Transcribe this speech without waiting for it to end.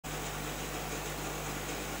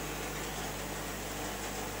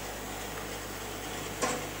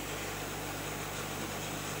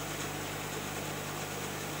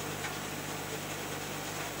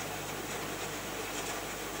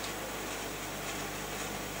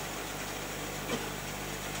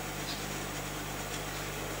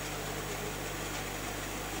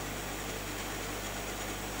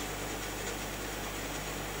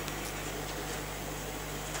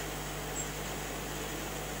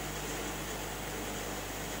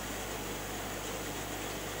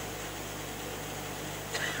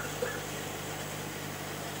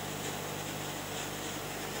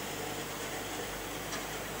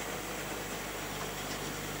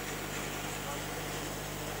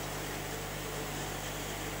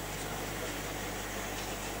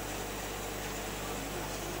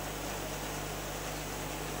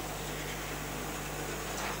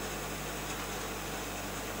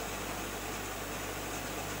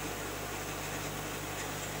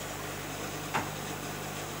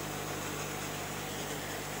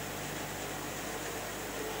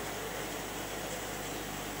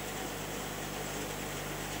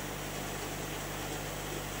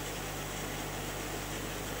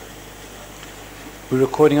We're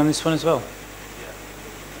recording on this one as well?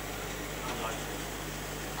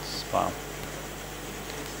 Wow.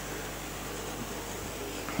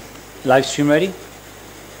 Live stream ready?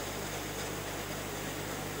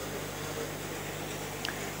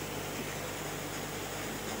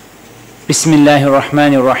 Bismillahir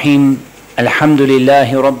Rahmanir Rahim.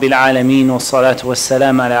 Alhamdulillahi Rabbil Alameen. Wassalatu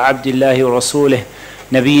wassalam ala abdillahi wa rasulih.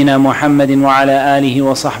 Nabiyyina Muhammadin wa ala alihi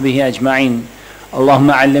wa sahbihi ajma'in.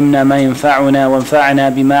 Allahumma allimna ma yanfa'una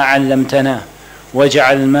wanfa'na bima 'allamtana.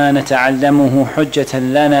 واجعل ما نتعلمه حجة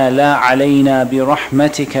لنا لا علينا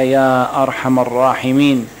برحمتك يا أرحم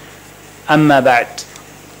الراحمين. أما بعد.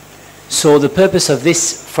 So the purpose of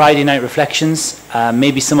this Friday night reflections,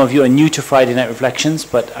 maybe some of you are new to Friday night reflections,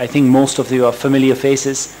 but I think most of you are familiar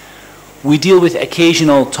faces. We deal with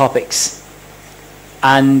occasional topics,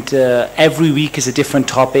 and every week is a different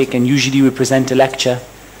topic, and usually we present a lecture,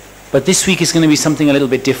 but this week is going to be something a little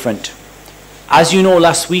bit different. As you know,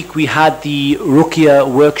 last week we had the Ruqyah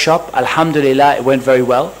workshop. Alhamdulillah, it went very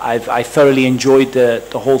well. I thoroughly enjoyed the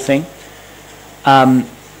whole thing. And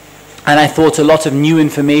I thought a lot of new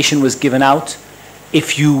information was given out.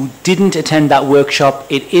 If you didn't attend that workshop,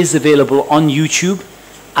 it is available on YouTube,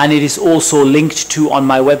 and it is also linked to on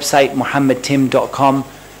my website,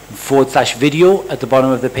 muhammadtim.com/video. At the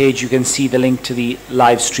bottom of the page, you can see the link to the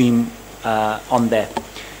live stream on there.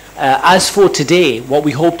 As for today, what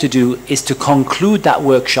we hope to do is to conclude that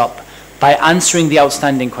workshop by answering the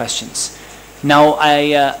outstanding questions. Now,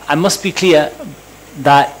 I must be clear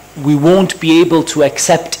that we won't be able to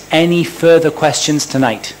accept any further questions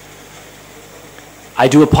tonight. I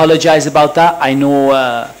do apologize about that. I know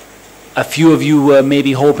a few of you were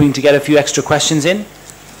maybe hoping to get a few extra questions in,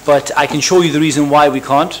 but I can show you the reason why we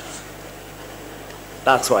can't.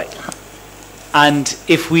 That's why. And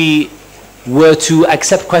if we were to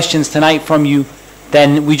accept questions tonight from you,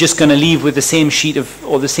 then we're just going to leave with the same sheet of,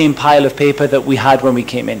 or the same pile of paper that we had when we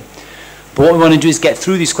came in. But what we want to do is get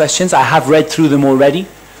through these questions. I have read through them already.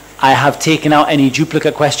 I have taken out any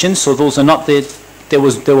duplicate questions, so those are not there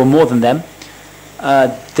were more than them.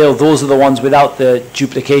 Those are the ones without the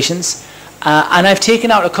duplications. And I've taken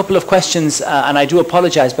out a couple of questions, and I do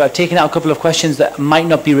apologize, but I've taken out a couple of questions that might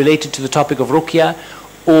not be related to the topic of Ruqyah,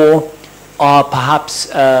 or are perhaps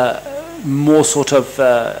more sort of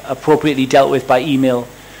appropriately dealt with by email.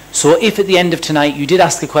 So if at the end of tonight you did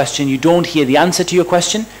ask a question, you don't hear the answer to your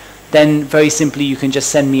question, then very simply you can just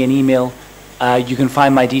send me an email. You can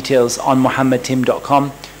find my details on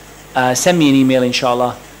muhammadtim.com. Send me an email,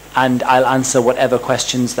 inshallah, and I'll answer whatever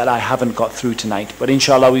questions that I haven't got through tonight. But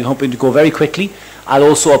inshallah, we're hoping to go very quickly. I'll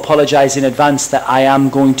also apologize in advance that I am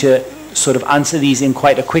going to sort of answer these in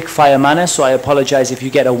quite a quick fire manner, so I apologize if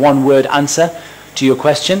you get a one-word answer to your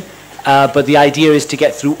question. But the idea is to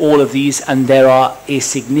get through all of these, and there are a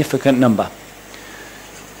significant number.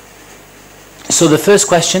 So the first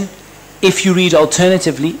question, if you read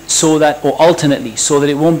alternately, so that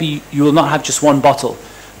it won't be, you will not have just one bottle.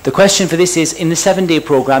 The question for this is, in the 7-day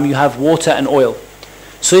program, you have water and oil.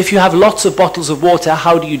 So if you have lots of bottles of water,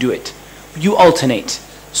 how do you do it? You alternate.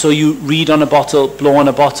 So you read on a bottle, blow on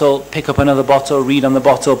a bottle, pick up another bottle, read on the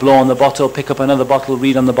bottle, blow on the bottle, pick up another bottle,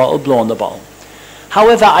 read on the bottle, blow on the bottle.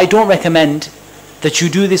 However, I don't recommend that you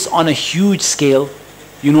do this on a huge scale,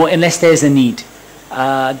 unless there's a need.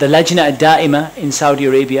 The Lajna Ad-Da'ima in Saudi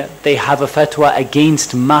Arabia, they have a fatwa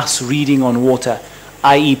against mass reading on water,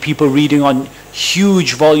 i.e. people reading on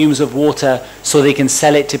huge volumes of water so they can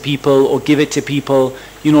sell it to people or give it to people,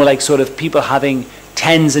 like sort of people having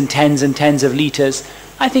tens and tens and tens of liters.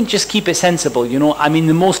 I think just keep it sensible, I mean,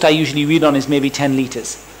 the most I usually read on is maybe 10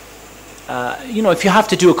 liters. If you have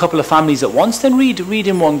to do a couple of families at once, then read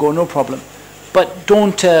in one go, no problem. But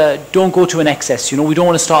don't go to an excess. We don't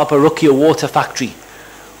want to start up a Ruqyah water factory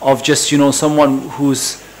of just someone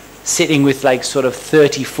who's sitting with like sort of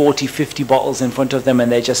 30, 40, 50 bottles in front of them, and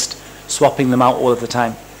they're just swapping them out all of the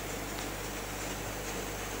time.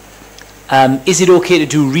 Is it okay to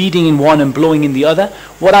do reading in one and blowing in the other?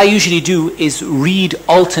 What I usually do is read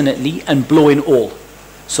alternately and blow in all.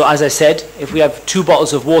 So as I said, if we have 2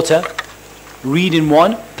 bottles of water, read in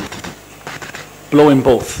one, blow in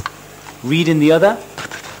both. Read in the other,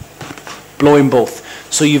 blow in both.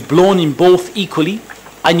 So you've blown in both equally,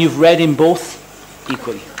 and you've read in both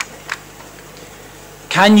equally.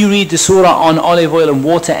 Can you read the surah on olive oil and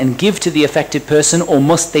water and give to the affected person, or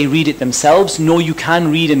must they read it themselves? No, you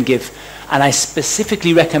can read and give. And I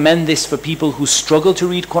specifically recommend this for people who struggle to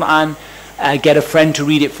read Quran. Get a friend to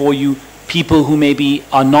read it for you. People who maybe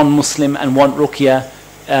are non-Muslim and want Ruqyah,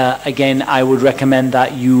 again, I would recommend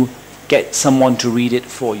that you get someone to read it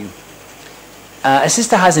for you. A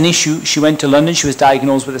sister has an issue. She went to London. She was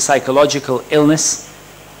diagnosed with a psychological illness.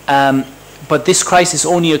 But this crisis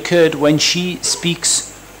only occurred when she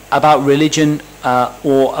speaks about religion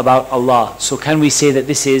or about Allah. So can we say that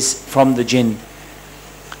this is from the jinn?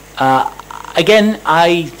 Again,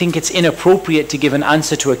 I think it's inappropriate to give an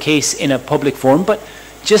answer to a case in a public forum, but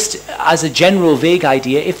just as a general vague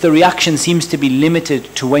idea, if the reaction seems to be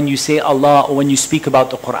limited to when you say Allah or when you speak about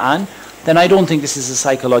the Quran, then I don't think this is a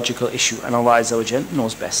psychological issue, and Allah Azza wa Jal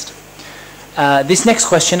knows best. This next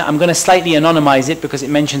question, I'm going to slightly anonymize it because it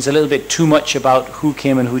mentions a little bit too much about who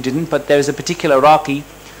came and who didn't, but there's a particular Raqi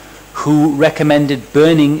who recommended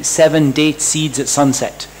burning 7 date seeds at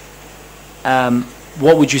sunset.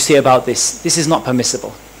 What would you say about this? This is not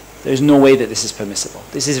permissible. There's no way that this is permissible.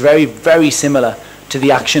 This is very, very similar to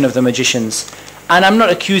the action of the magicians. And I'm not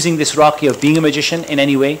accusing this Raqi of being a magician in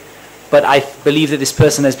any way, but I believe that this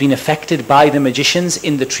person has been affected by the magicians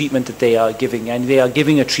in the treatment that they are giving. And they are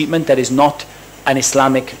giving a treatment that is not an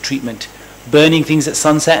Islamic treatment. Burning things at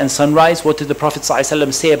sunset and sunrise. What did the Prophet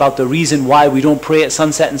ﷺ say about the reason why we don't pray at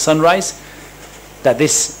sunset and sunrise? That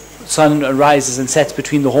this sun rises and sets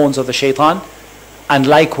between the horns of the shaitan. And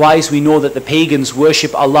likewise, we know that the pagans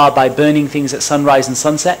worship Allah by burning things at sunrise and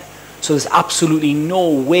sunset. So there's absolutely no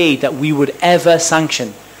way that we would ever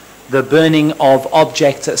sanction the burning of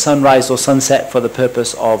objects at sunrise or sunset for the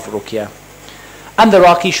purpose of Ruqyah. And the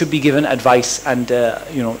Raqi should be given advice and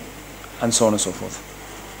and so on and so forth.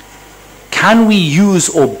 Can we use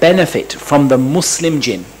or benefit from the Muslim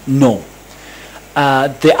jinn? No.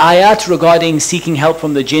 The ayat regarding seeking help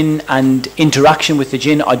from the jinn and interaction with the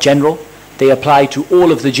jinn are general. They apply to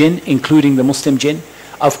all of the jinn, including the Muslim jinn.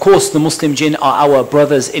 Of course, the Muslim jinn are our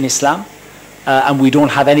brothers in Islam, and we don't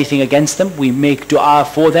have anything against them. We make dua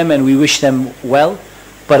for them and we wish them well.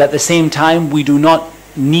 But at the same time, we do not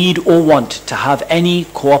need or want to have any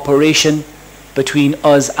cooperation between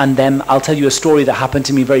us and them. I'll tell you a story that happened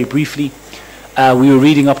to me very briefly. We were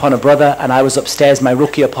reading upon a brother, and I was upstairs. My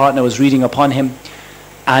Ruqyah partner was reading upon him,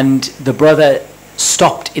 and the brother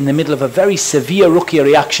stopped in the middle of a very severe Ruqyah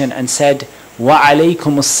reaction and said, "Wa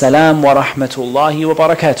alaykum as-salam wa rahmatullahi wa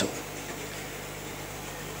barakatuh."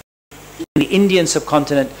 The Indian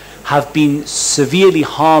subcontinent have been severely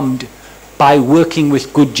harmed by working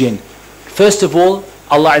with good jinn. First of all,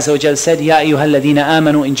 Allah Azza wa Jal said, "Ya ayyuhalladhina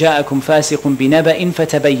amanu in ja'akum fasiqun binaba'in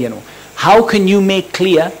fatabayyanu." How can you make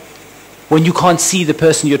clear when you can't see the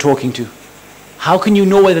person you're talking to? How can you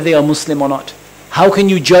know whether they are Muslim or not? How can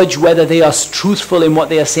you judge whether they are truthful in what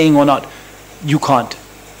they are saying or not? You can't.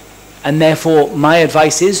 And therefore, my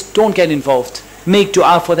advice is, don't get involved. Make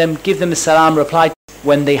dua for them, give them a salam, reply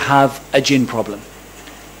when they have a jinn problem.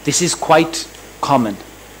 This is quite common.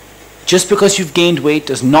 Just because you've gained weight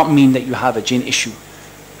does not mean that you have a jinn issue,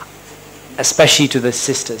 especially to the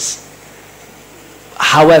sisters.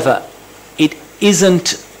 However, it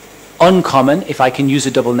isn't uncommon, if I can use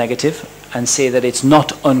a double negative and say that it's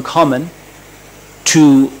not uncommon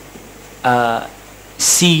to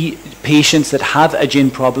see patients that have a jinn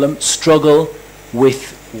problem struggle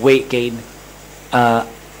with weight gain.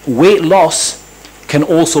 Weight loss can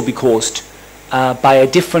also be caused by a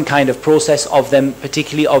different kind of process of them,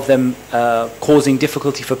 particularly of them causing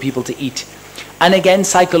difficulty for people to eat. And again,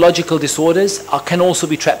 psychological disorders can also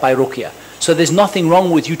be treated by Ruqyah. So there's nothing wrong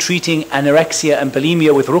with you treating anorexia and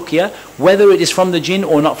bulimia with Ruqyah, whether it is from the jinn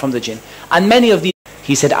or not from the jinn. And many of these,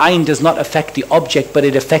 he said, ayn does not affect the object, but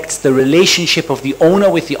it affects the relationship of the owner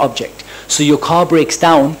with the object. So your car breaks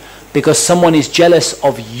down because someone is jealous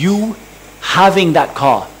of you having that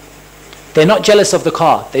car. They're not jealous of the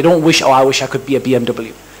car. They don't wish, oh, I wish I could be a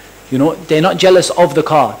BMW. You know, they're not jealous of the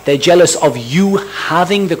car. They're jealous of you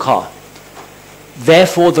having the car.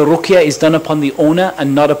 Therefore, the Ruqyah is done upon the owner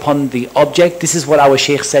and not upon the object. This is what our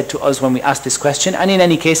Shaykh said to us when we asked this question. And in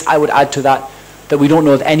any case, I would add to that we don't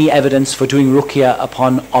know of any evidence for doing Ruqyah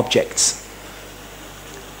upon objects.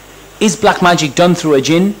 Is black magic done through a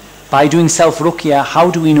jinn? By doing self-Ruqyah,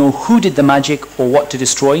 how do we know who did the magic or what to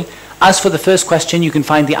destroy? As for the first question, you can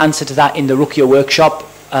find the answer to that in the Ruqyah workshop,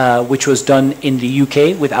 which was done in the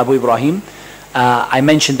UK with Abu Ibrahim. I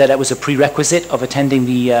mentioned that it was a prerequisite of attending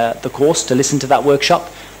the course to listen to that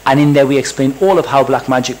workshop, and in there we explain all of how black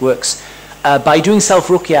magic works. By doing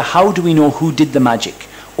self-Ruqyah, how do we know who did the magic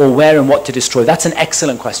or where and what to destroy? That's an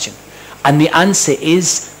excellent question. And the answer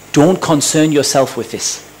is, don't concern yourself with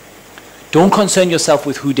this. Don't concern yourself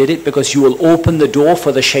with who did it, because you will open the door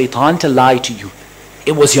for the shaitan to lie to you.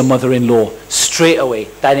 It was your mother-in-law. Straight away,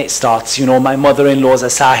 then it starts, you know, my mother-in-law's a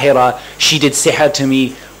sahira, she did sihr to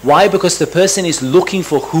me. Why? Because the person is looking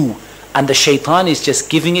for who, and the shaitan is just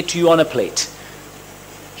giving it to you on a plate.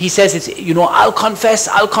 he says it's, I'll confess,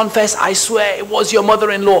 I swear it was your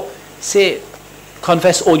mother-in-law. Say,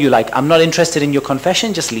 confess all you like. I'm not interested in your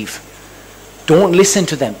confession, just leave. Don't listen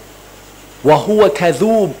to them. وَهُوَ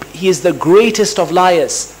كَذُوب. He is the greatest of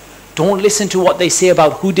liars. Don't listen to what they say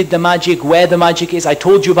about who did the magic, where the magic is. I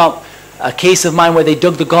told you about a case of mine where they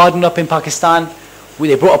dug the garden up in Pakistan, where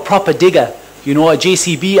they brought a proper digger, a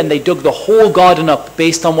JCB, and they dug the whole garden up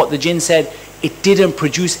based on what the jinn said. It didn't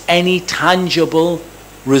produce any tangible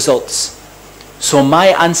results. So my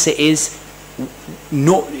answer is,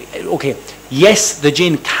 no. Okay, yes, the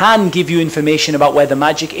jinn can give you information about where the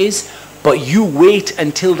magic is, but you wait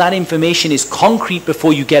until that information is concrete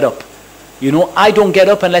before you get up. I don't get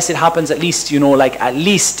up unless it happens at least, at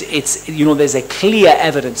least it's, there's a clear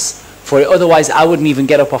evidence for it. Otherwise, I wouldn't even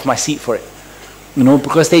get up off my seat for it.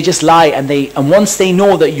 Because they just lie, and once they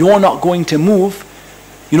know that you're not going to move,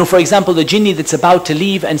 for example, the jinni that's about to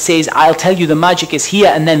leave and says, I'll tell you the magic is here,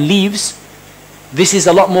 and then leaves, this is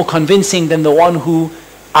a lot more convincing than the one who,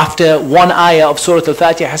 after one ayah of Surah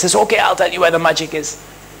Al-Fatiha, says, okay, I'll tell you where the magic is.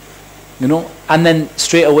 And then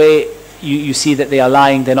straight away, you see that they are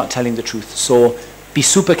lying, they're not telling the truth. So be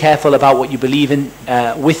super careful about what you believe in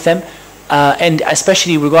with them. And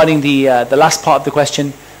especially regarding the last part of the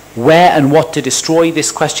question, where and what to destroy.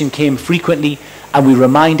 This question came frequently, and we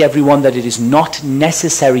remind everyone that it is not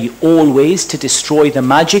necessary always to destroy the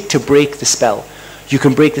magic to break the spell. You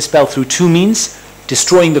can break the spell through two means: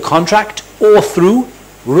 destroying the contract, or through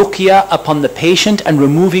ruqyah upon the patient and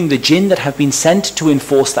removing the jinn that have been sent to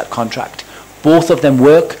enforce that contract. Both of them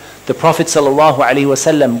work. The Prophet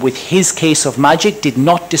ﷺ, with his case of magic, did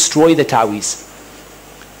not destroy the ta'weez.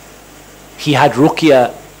 He had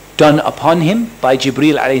ruqyah done upon him by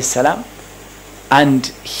Jibreel alayhi salam, and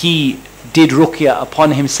he did ruqyah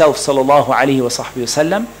upon himself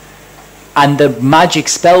ﷺ, and the magic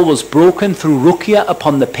spell was broken through ruqyah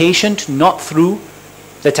upon the patient, not through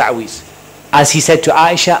the ta'weez. As he said to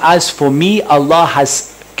Aisha, as for me, Allah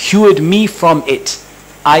has cured me from it,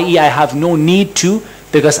 i.e. I have no need to,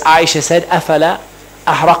 because Aisha said, أَفَلَا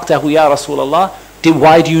أَحْرَقْتَهُ يَا رَسُولَ اللَّهِ,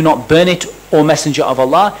 why do you not burn it, O Messenger of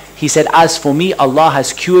Allah? He said, as for me, Allah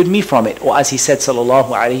has cured me from it, or as he said, sallallahu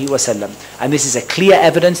alayhi wasallam. And this is a clear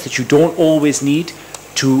evidence that you don't always need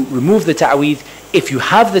to remove the ta'weed. If you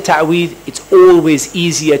have the ta'weed, it's always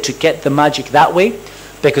easier to get the magic that way,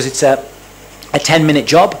 because it's a 10-minute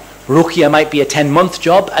job. Ruqyah might be a 10-month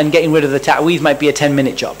job, and getting rid of the ta'weed might be a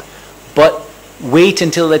 10-minute job. But wait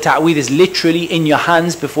until the ta'weed is literally in your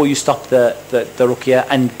hands before you stop the ruqyah,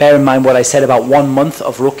 and bear in mind what I said about 1 month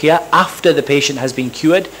of ruqyah after the patient has been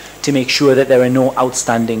cured, to make sure that there are no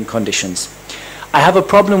outstanding conditions. I have a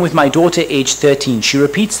problem with my daughter aged 13. She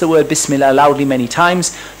repeats the word Bismillah loudly many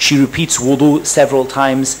times. She repeats wudu several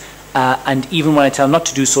times, and even when I tell her not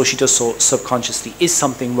to do so, she does so subconsciously. Is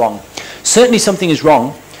something wrong? Certainly something is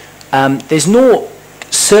wrong. There's no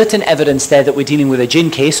certain evidence there that we're dealing with a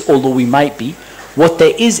jinn case, although we might be. What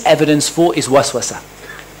there is evidence for is waswasa.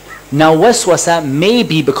 Now waswasa may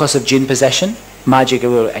be because of jinn possession, magic,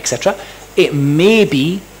 etc. It may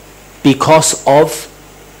be because of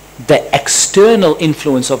the external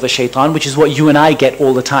influence of the shaitan, which is what you and I get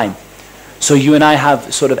all the time. So you and I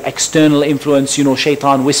have sort of external influence,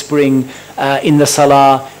 shaitan whispering in the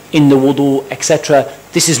salah, in the wudu, etc.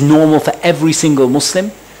 This is normal for every single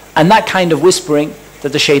Muslim. And that kind of whispering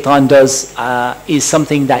that the shaitan does is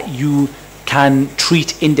something that you can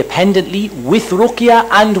treat independently with ruqyah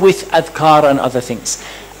and with adhkar and other things.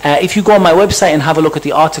 If you go on my website and have a look at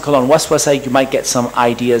the article on waswasa, you might get some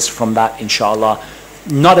ideas from that, inshallah.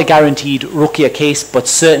 Not a guaranteed ruqyah case, but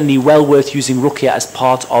certainly well worth using ruqyah as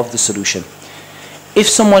part of the solution. If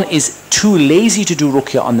someone is too lazy to do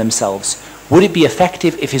ruqyah on themselves, would it be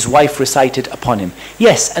effective if his wife recited upon him?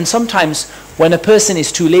 Yes, and sometimes when a person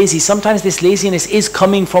is too lazy, sometimes this laziness is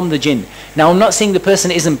coming from the jinn. Now, I'm not saying the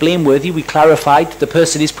person isn't blameworthy. We clarified the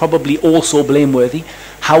person is probably also blameworthy.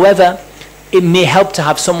 However, it may help to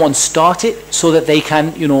have someone start it so that they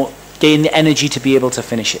can, gain the energy to be able to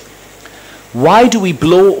finish it. Why do we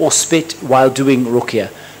blow or spit while doing ruqyah?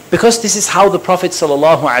 Because this is how the Prophet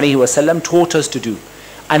ﷺ taught us to do.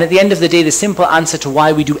 And at the end of the day, the simple answer to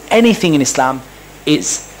why we do anything in Islam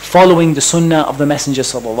is following the sunnah of the Messenger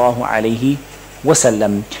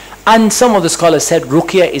ﷺ. And some of the scholars said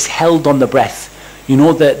ruqyah is held on the breath.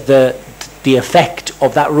 The effect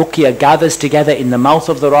of that ruqyah gathers together in the mouth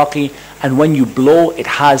of the raqi, and when you blow, it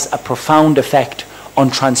has a profound effect on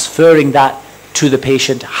transferring that to the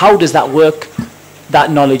patient. How does that work? That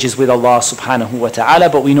knowledge is with Allah subhanahu wa ta'ala,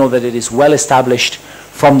 but we know that it is well established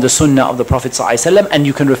from the sunnah of the Prophet ﷺ, and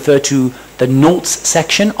you can refer to the notes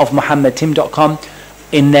section of muhammadtim.com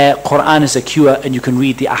in there, Quran is a cure, and you can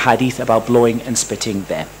read the ahadith about blowing and spitting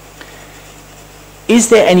there. Is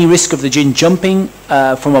there any risk of the jinn jumping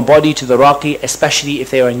from a body to the raqi, especially if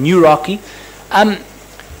they are a new raqi?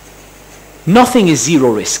 Nothing is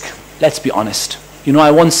zero risk, let's be honest. You know,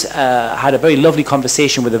 I once had a very lovely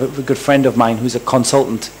conversation with a good friend of mine who's a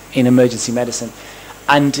consultant in emergency medicine.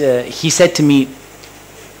 And he said to me,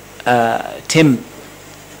 Tim,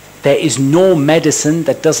 there is no medicine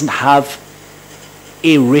that doesn't have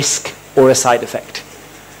a risk or a side effect.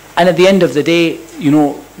 And at the end of the day, you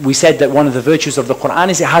know, we said that one of the virtues of the Quran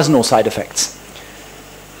is it has no side effects.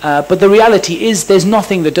 But the reality is there's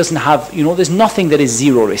nothing that doesn't have, you know, there's nothing that is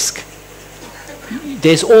zero risk.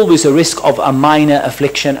 There's always a risk of a minor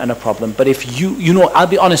affliction and a problem. But if you know, I'll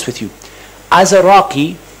be honest with you, as a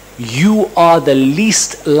raqi, you are the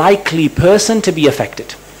least likely person to be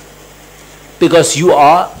affected. Because you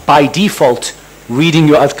are, by default, reading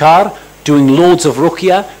your adhkar, doing loads of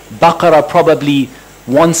ruqyah, Baqarah probably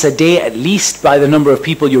once a day at least by the number of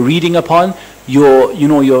people you're reading upon. You're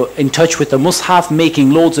in touch with the mushaf,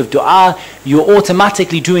 making loads of dua. You're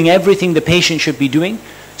automatically doing everything the patient should be doing.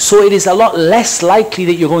 So it is a lot less likely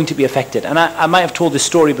that you're going to be affected. And I might have told this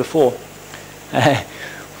story before.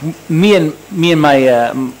 Me and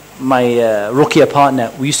my ruqyah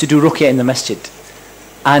partner, we used to do ruqyah in the masjid.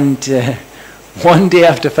 And one day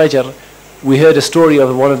after Fajr, we heard a story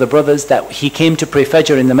of one of the brothers that he came to pray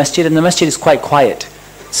Fajr in the masjid, and the masjid is quite quiet.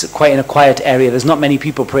 It's quite in a quiet area. There's not many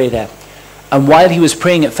people pray there. And while he was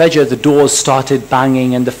praying at Fajr, the doors started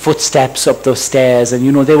banging and the footsteps up the stairs, and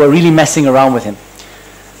you know, they were really messing around with him.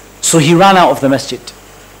 So he ran out of the masjid.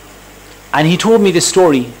 And he told me this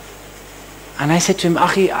story. And I said to him,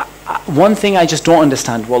 Akhi, one thing I just don't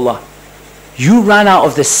understand, wallah. You ran out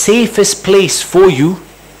of the safest place for you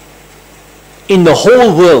in the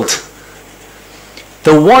whole world.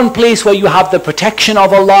 The one place where you have the protection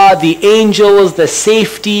of Allah, the angels, the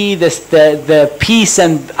safety, the peace,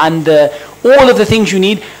 and all of the things you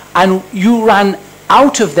need, and you ran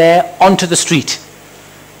out of there onto the street.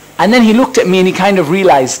 And then he looked at me and he kind of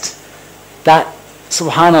realized that,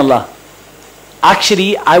 subhanallah,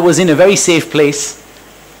 actually I was in a very safe place,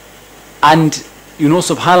 and you know,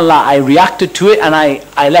 subhanallah, I reacted to it and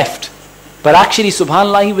I left. But actually,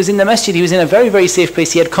 subhanallah, he was in the masjid, he was in a very, very safe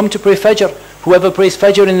place. He had come to pray Fajr. Whoever prays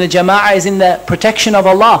Fajr in the Jama'ah is in the protection of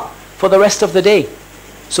Allah for the rest of the day.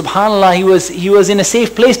 Subhanallah, he was in a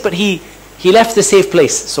safe place, but he left the safe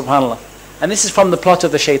place, subhanallah. And this is from the plot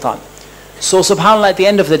of the shaitan. So subhanallah, at the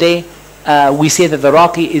end of the day, we say that the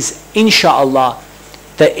raqi is, insha'Allah,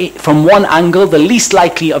 from one angle, the least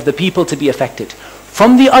likely of the people to be affected.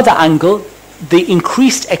 From the other angle, the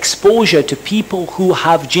increased exposure to people who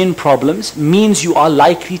have jinn problems means you are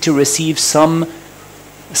likely to receive some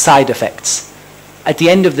side effects. At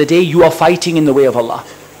the end of the day, you are fighting in the way of Allah.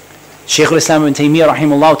 Shaykh al-Islam ibn Taymiyyah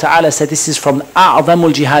rahimahullah ta'ala said this is from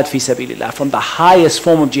a'zamul jihad fi sabilillah, from the highest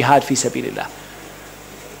form of jihad fi sabilillah.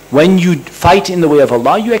 When you fight in the way of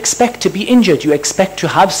Allah, you expect to be injured, you expect to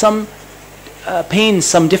have some pain,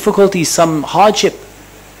 some difficulties, some hardship.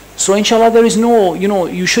 So inshallah, there is no,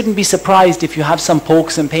 you shouldn't be surprised if you have some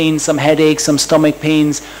pokes and pains, some headaches, some stomach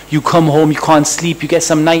pains, you come home, you can't sleep, you get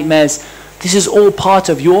some nightmares. This is all part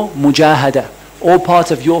of your mujahada, all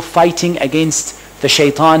part of your fighting against the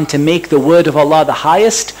shaitan to make the word of Allah the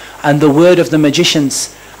highest and the word of the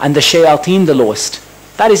magicians and the shayateen the lowest.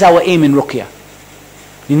 That is our aim in Ruqyah.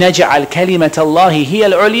 لِنَجْعَلْ كَلِمَةَ اللَّهِ هِيَ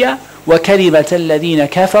الْعُلْيَا وَكَلِمَةَ الَّذِينَ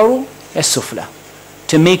كَفَرُوا السُّفْلَى.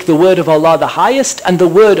 To make the word of Allah the highest and the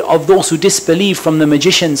word of those who disbelieve from the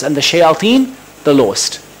magicians and the shayateen the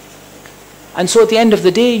lowest. And so at the end of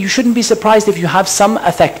the day, you shouldn't be surprised if you have some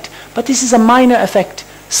effect. But this is a minor effect.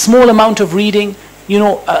 Small amount of reading,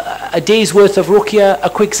 a day's worth of ruqyah, a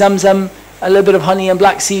quick zamzam, a little bit of honey and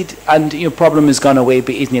black seed, and your problem is gone away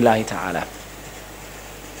bi-idhnillahi ta'ala.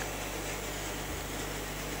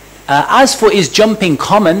 As for is jumping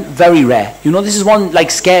common, very rare. This is one like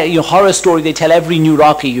scare, horror story they tell every new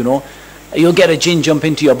raqi, You'll get a jinn jump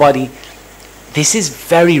into your body. This is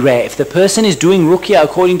very rare. If the person is doing ruqyah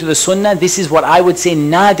according to the sunnah, this is what I would say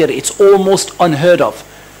nadir. It's almost unheard of.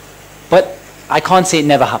 But I can't say it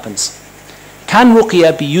never happens. Can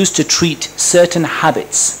ruqyah be used to treat certain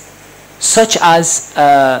habits, such as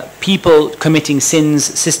people committing sins,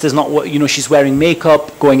 sisters not, she's wearing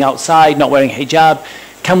makeup, going outside, not wearing hijab?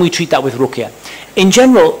 Can we treat that with ruqyah? In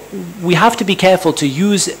general, we have to be careful to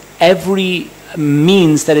use every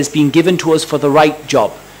means that is being given to us for the right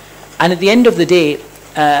job. And at the end of the day,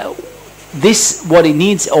 what it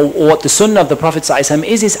needs, or what the sunnah of the Prophet ﷺ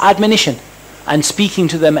is admonition, and speaking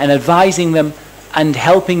to them and advising them and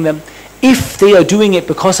helping them. If they are doing it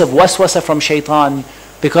because of waswasa from shaitan,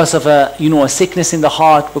 because of a sickness in the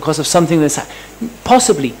heart, because of something that's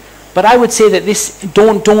possibly. But I would say that this,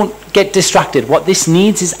 don't get distracted. What this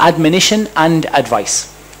needs is admonition and advice.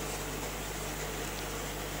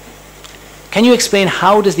 Can you explain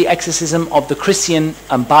how does the exorcism of the Christian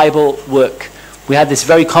and Bible work? We had this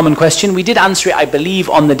very common question. We did answer it, I believe,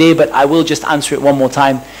 on the day, but I will just answer it one more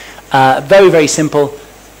time. Very, very simple.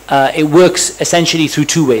 It works essentially through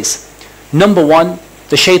two ways. Number one,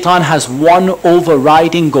 the shaitan has one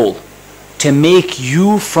overriding goal: to make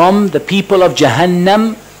you from the people of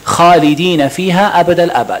Jahannam khalidina fiha abad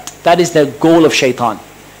al-abad. That is the goal of shaitan.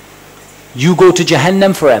 You go to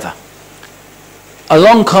Jahannam forever.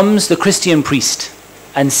 Along comes the Christian priest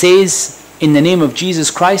and says, in the name of Jesus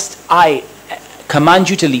Christ, I command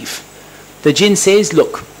you to leave. The jinn says,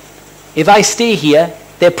 look, if I stay here,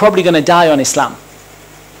 they're probably going to die on Islam.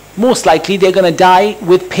 Most likely they're going to die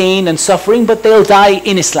with pain and suffering, but they'll die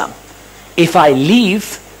in Islam. If I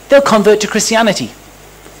leave, they'll convert to Christianity.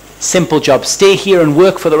 Simple job. Stay here and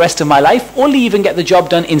work for the rest of my life, or leave and get the job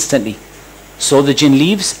done instantly. So the jinn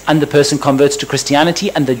leaves and the person converts to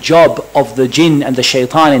Christianity, and the job of the jinn and the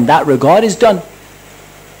shaitan in that regard is done.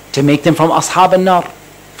 To make them from ashab an-nar,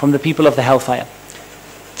 from the people of the hellfire.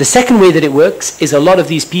 The second way that it works is a lot of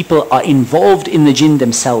these people are involved in the jinn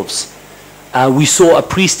themselves. We saw a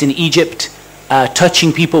priest in Egypt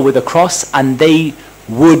touching people with a cross, and they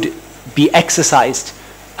would be exorcised.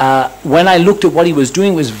 When I looked at what he was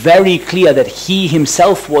doing, it was very clear that he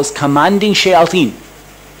himself was commanding shayateen.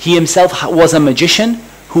 He himself was a magician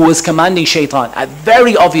who was commanding shaitan.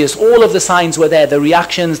 Very obvious, all of the signs were there, the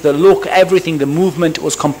reactions, the look, everything, the movement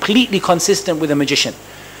was completely consistent with a magician.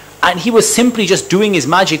 And he was simply just doing his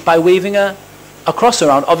magic by waving a cross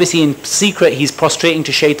around. Obviously in secret he's prostrating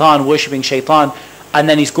to shaitan, worshipping shaitan, and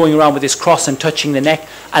then he's going around with his cross and touching the neck.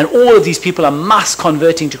 And all of these people are mass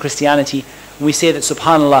converting to Christianity. We say that,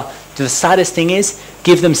 subhanAllah, the saddest thing is,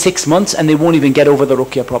 give them 6 months and they won't even get over the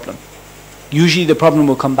Ruqyah problem. Usually the problem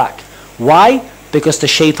will come back. Why? Because the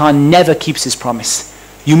shaitan never keeps his promise.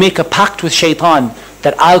 You make a pact with shaitan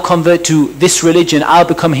that I'll convert to this religion, I'll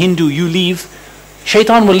become Hindu, you leave.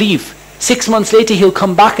 Shaitan will leave. 6 months later he'll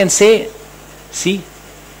come back and say, see,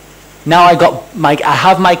 now I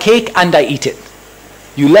have my cake and I eat it.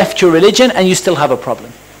 You left your religion and you still have a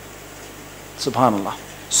problem. Subhanallah.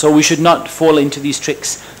 So we should not fall into these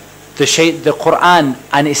tricks. The Quran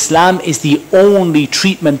and Islam is the only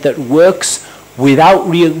treatment that works without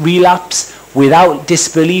relapse, without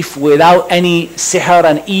disbelief, without any sihr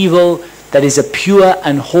and evil. That is a pure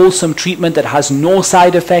and wholesome treatment that has no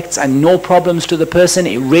side effects and no problems to the person.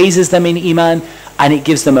 It raises them in iman and it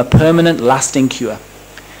gives them a permanent, lasting cure.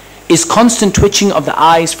 Is constant twitching of the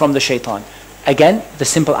eyes from the shaitan? Again, the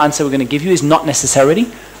simple answer we're going to give you is not necessarily.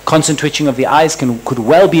 Constant twitching of the eyes could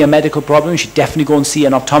well be a medical problem. You should definitely go and see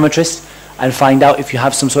an optometrist and find out if you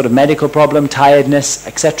have some sort of medical problem, tiredness,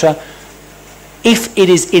 etc. If it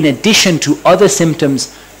is in addition to other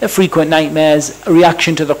symptoms, the frequent nightmares, a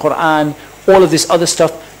reaction to the Quran, all of this other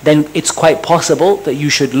stuff, then it's quite possible that you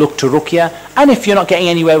should look to Ruqyah. And if you're not getting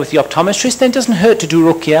anywhere with the optometrist, then it doesn't hurt to do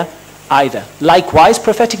Ruqyah either. Likewise,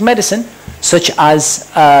 prophetic medicine, such as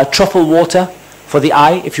truffle water for the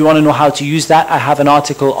eye. If you want to know how to use that, I have an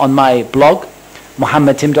article on my blog,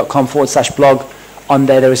 muhammadtim.com/blog. On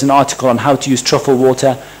there is an article on how to use truffle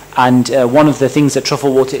water. And one of the things that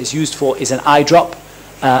truffle water is used for is an eye drop.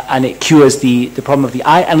 And it cures the problem of the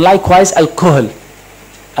eye. And likewise, al-kuhl,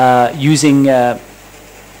 using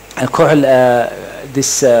al-kuhl,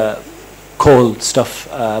 this kohl stuff,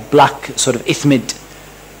 black sort of ithmid,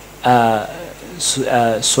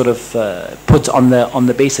 put on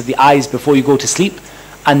the base of the eyes before you go to sleep,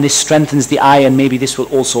 and this strengthens the eye, and maybe this will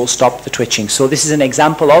also stop the twitching. So this is an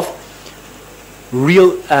example of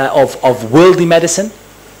real of worldly medicine,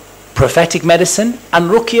 prophetic medicine,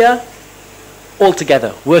 and Ruqyah all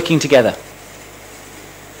together, working together.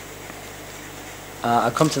 I'll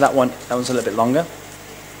come to that one. That one's a little bit longer.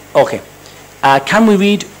 Okay. Can we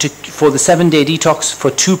read for the 7-day detox for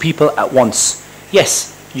 2 people at once?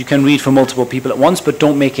 Yes, you can read for multiple people at once, but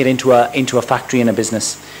don't make it into a factory and a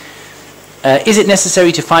business. Is it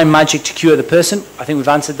necessary to find magic to cure the person? I think we've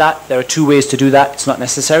answered that. There are 2 ways to do that. It's not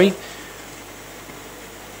necessary.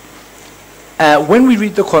 When we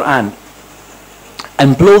read the Quran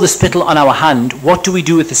and blow the spittle on our hand, what do we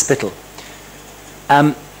do with the spittle?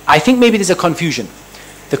 I think maybe there's a confusion.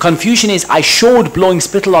 The confusion is I showed blowing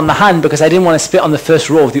spittle on the hand because I didn't want to spit on the first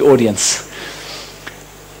row of the audience.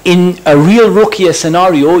 In a real Ruqyah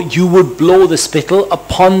scenario, you would blow the spittle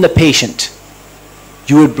upon the patient.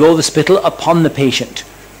 You would blow the spittle upon the patient,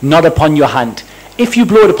 not upon your hand. If you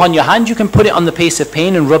blow it upon your hand, you can put it on the place of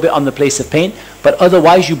pain and rub it on the place of pain, but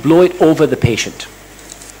otherwise you blow it over the patient.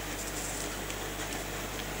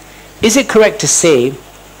 Is it correct to say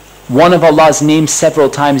one of Allah's names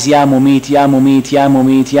several times, Ya Mumeet, Ya Mumeet, Ya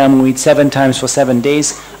Mumeet, Ya Mumeet, 7 times for 7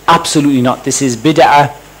 days? Absolutely not. This is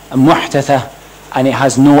bid'ah, muhtatha, and it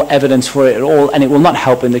has no evidence for it at all, and it will not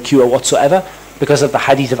help in the cure whatsoever, because of the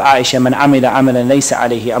hadith of Aisha, Man amila amalan laysa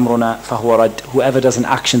alayhi amruna fahuwa rad. Whoever does an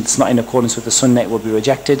action that's not in accordance with the sunnah, it will be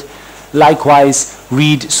rejected. Likewise,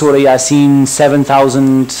 read Surah Yasin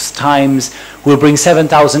 7,000 times. We'll bring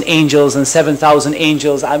 7,000 angels, and 7,000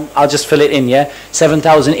 angels, I'll just fill it in, yeah?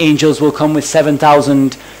 7,000 angels will come with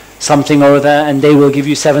 7,000 something or other, and they will give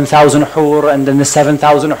you 7,000 hur, and then the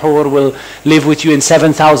 7,000 hur will live with you in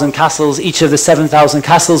 7,000 castles. Each of the 7,000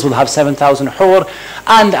 castles will have 7,000 hur,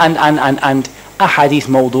 and a hadith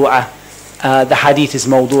mawdu'ah. The hadith is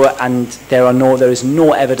mawdu'ah, and there is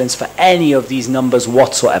no evidence for any of these numbers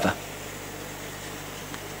whatsoever.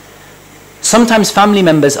 Sometimes family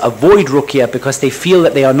members avoid Ruqyah because they feel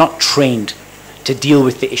that they are not trained to deal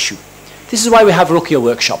with the issue. This is why we have Ruqyah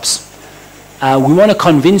workshops. We want to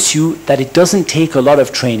convince you that it doesn't take a lot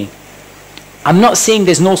of training. I'm not saying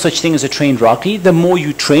there's no such thing as a trained Raqi. The more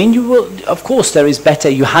you train, you will, of course, there is better,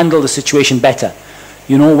 you handle the situation better.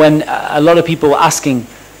 You know, when a lot of people were asking,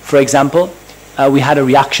 for example, we had a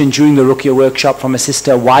reaction during the Ruqyah workshop from a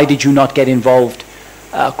sister, why did you not get involved?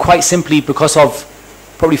 Quite simply because of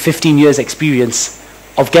probably 15 years experience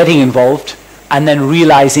of getting involved and then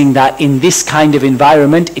realizing that in this kind of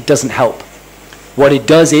environment, it doesn't help. What it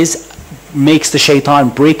does is, makes the shaitan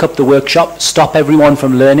break up the workshop, stop everyone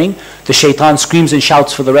from learning. The shaitan screams and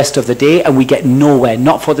shouts for the rest of the day, and we get nowhere,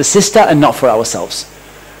 not for the sister and not for ourselves.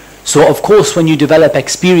 So of course, when you develop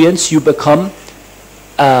experience, you become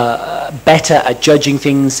better at judging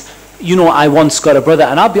things. You know, I once got a brother,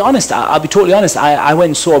 and I'll be honest, I'll be totally honest, I went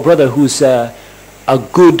and saw a brother who's a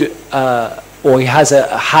good, or he has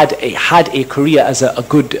had a career as a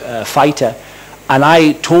good fighter, and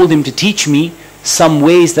I told him to teach me some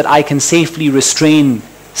ways that I can safely restrain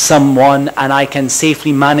someone and I can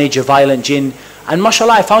safely manage a violent jinn. And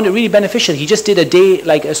mashallah, I found it really beneficial. He just did a day,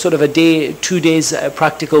 like a sort of a day, 2 days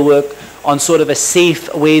practical work on sort of a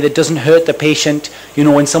safe way that doesn't hurt the patient. You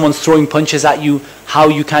know, when someone's throwing punches at you, how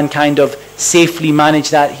you can kind of safely manage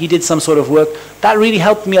that. He did some sort of work. That really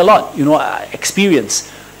helped me a lot, you know, experience.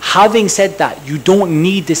 Having said that, you don't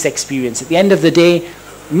need this experience. At the end of the day,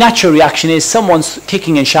 natural reaction is someone's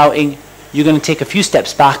kicking and shouting, you're going to take a few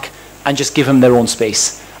steps back and just give them their own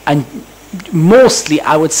space. And mostly,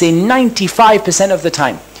 I would say 95% of the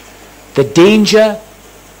time, the danger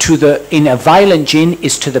in a violent jinn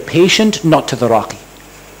is to the patient, not to the Raqi.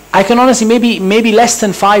 I can honestly, maybe less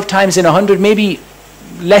than 5 times in 100, maybe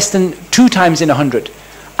less than 2 times in 100,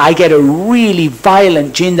 I get a really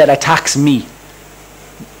violent jinn that attacks me.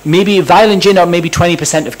 Maybe a violent jinn, or maybe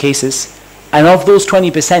 20% of cases, and of those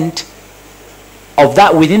 20%, of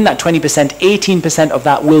that, within that 20%, 18% of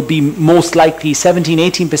that will be most likely,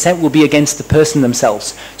 17-18% will be against the person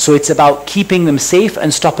themselves. So it's about keeping them safe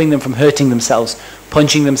and stopping them from hurting themselves,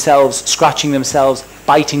 punching themselves, scratching themselves,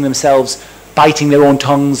 biting their own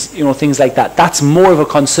tongues, you know, things like that. That's more of a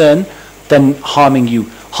concern than harming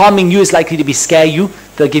you. Harming you is likely to be scare you.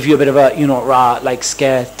 They'll give you a bit of a, you know, like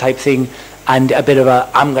scare type thing, and a bit of a,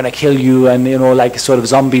 I'm going to kill you, and, you know, like sort of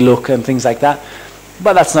zombie look and things like that.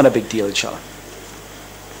 But that's not a big deal, inshallah.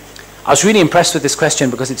 I was really impressed with this question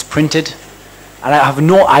because it's printed, and I have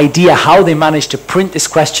no idea how they managed to print this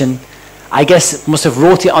question. I guess must have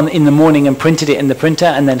wrote it in the morning and printed it in the printer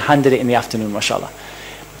and then handed it in the afternoon, mashallah.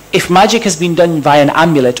 If magic has been done via an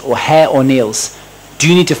amulet or hair or nails, do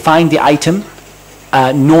you need to find the item?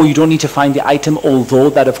 No, you don't need to find the item, although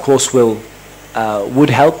that of course would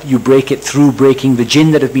help. You break it through breaking the jinn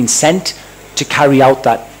that have been sent to carry out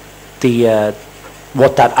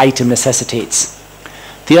what that item necessitates.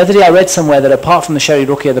 The other day I read somewhere that apart from the Shari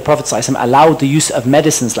Ruqyah, the Prophet ﷺ allowed the use of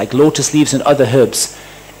medicines like lotus leaves and other herbs.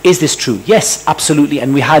 Is this true? Yes, absolutely.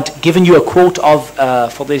 And we had given you a quote of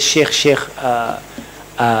for the Sheikh Samahat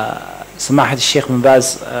Sheikh bin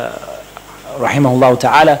Baz rahimahullah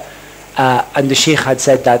ta'ala, and the Sheikh had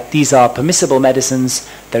said that these are permissible medicines.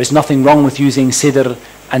 There is nothing wrong with using sidr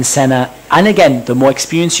and senna. And again, the more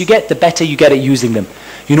experience you get, the better you get at using them.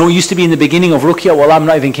 You know, it used to be in the beginning of Ruqyah, well, I'm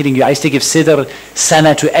not even kidding you, I used to give sidr,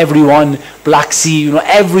 senna to everyone, black sea, you know,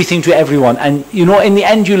 everything to everyone. And, you know, in the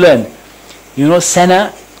end you learn. You know,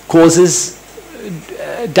 senna causes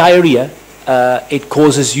diarrhea. It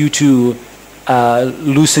causes you to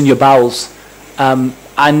loosen your bowels.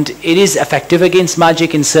 And it is effective against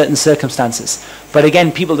magic in certain circumstances. But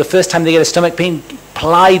again, people, the first time they get a stomach pain,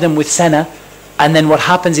 ply them with senna, And then what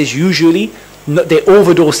happens is usually they're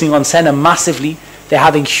overdosing on senna massively. They're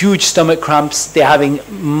having huge stomach cramps. They're having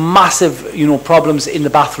massive, problems in the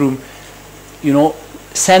bathroom.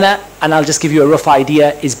 Senna, and I'll just give you a rough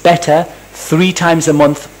idea, is better 3 times a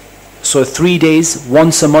month. So 3 days,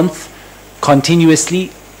 once a month,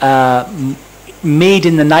 continuously, made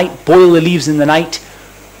in the night, boil the leaves in the night,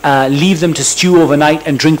 leave them to stew overnight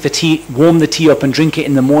and drink the tea, warm the tea up and drink it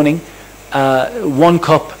in the morning. 1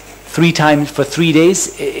 cup 3 times for 3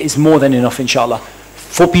 days is more than enough, inshallah,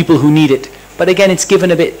 for people who need it. But again, it's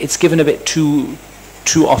given a bit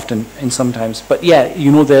too often in sometimes. But yeah,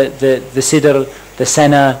 the sidr, the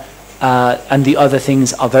senna, and the other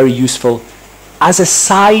things are very useful as a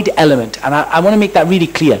side element. And I want to make that really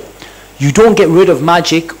clear. You don't get rid of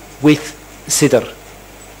magic with sidr.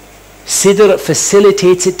 Sidr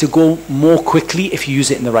facilitates it to go more quickly if you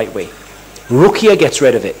use it in the right way. Ruqyah gets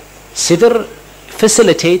rid of it. Sidr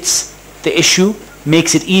facilitates the issue,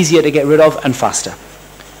 makes it easier to get rid of and faster.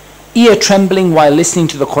 Ear trembling while listening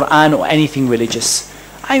to the Quran or anything religious.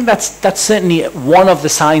 I think that's certainly one of the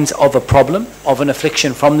signs of a problem, of an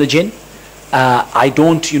affliction from the jinn.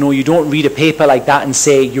 You don't read a paper like that and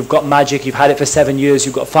say, you've got magic, you've had it for 7 years,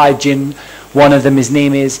 you've got 5 jinn, one of them, his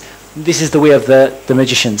name is, this is the way of the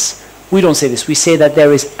magicians. We don't say this. We say that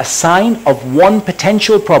there is a sign of one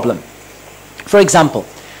potential problem. For example,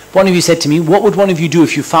 one of you said to me, what would one of you do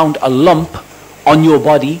if you found a lump on your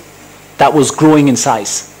body that was growing in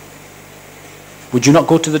size? Would you not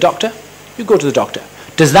go to the doctor? You go to the doctor.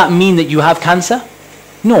 Does that mean that you have cancer?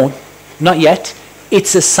 No, not yet.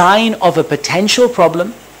 It's a sign of a potential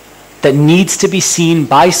problem that needs to be seen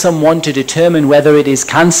by someone to determine whether it is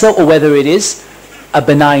cancer or whether it is a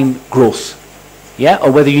benign growth. Yeah,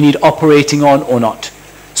 or whether you need operating on or not.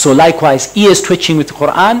 So likewise, ears twitching with the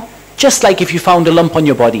Quran, just like if you found a lump on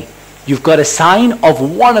your body. You've got a sign of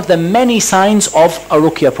one of the many signs of a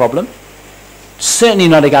ruqyah problem. Certainly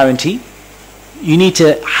not a guarantee. You need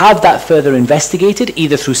to have that further investigated,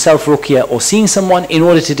 either through self-ruqyah or seeing someone, in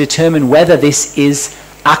order to determine whether this is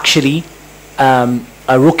actually a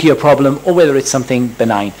ruqyah problem or whether it's something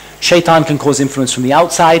benign. Shaitan can cause influence from the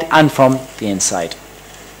outside and from the inside.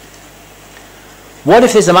 What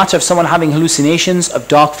if there's a matter of someone having hallucinations of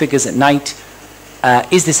dark figures at night?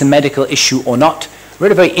 Is this a medical issue or not? I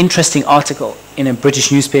read a very interesting article in a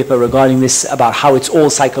British newspaper regarding this, about how it's all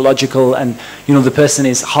psychological, and the person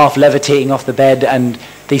is half levitating off the bed and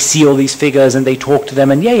they see all these figures and they talk to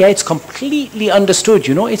them, and yeah, it's completely understood,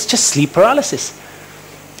 it's just sleep paralysis.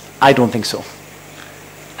 I don't think so.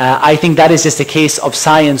 I think that is just a case of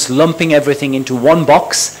science lumping everything into one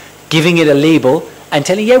box, giving it a label, and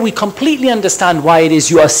telling, yeah, we completely understand why it is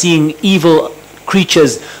you are seeing evil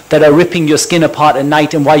creatures that are ripping your skin apart at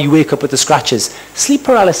night and why you wake up with the scratches. Sleep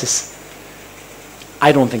paralysis.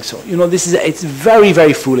 I don't think so. It's very,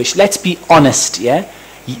 very foolish. Let's be honest, yeah?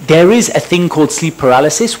 There is a thing called sleep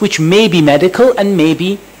paralysis, which may be medical and may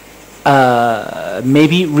be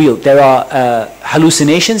real. There are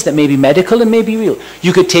hallucinations that may be medical and may be real.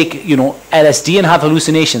 You could take, LSD and have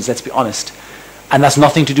hallucinations, let's be honest. And that's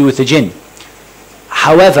nothing to do with the jinn.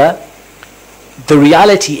 However, the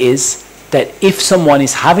reality is that if someone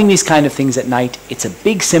is having these kind of things at night, it's a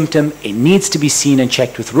big symptom, it needs to be seen and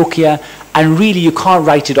checked with ruqyah, and really you can't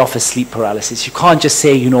write it off as sleep paralysis. You can't just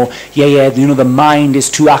say, the mind is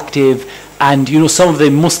too active, and some of the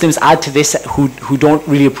Muslims add to this who don't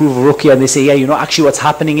really approve of ruqyah, and they say, actually what's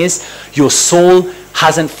happening is your soul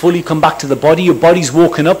hasn't fully come back to the body, your body's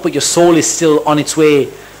woken up, but your soul is still on its way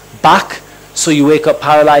back, so you wake up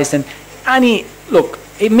paralyzed. And look,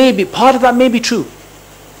 it may be, part of that may be true.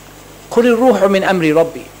 قُلِ الرُّوحُ مِنْ أَمْرِ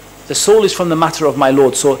رَبِّي. The soul is from the matter of my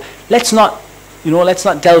Lord. So let's not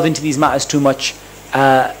delve into these matters too much.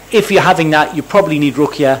 If you're having that, you probably need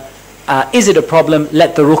ruqyah. Is it a problem?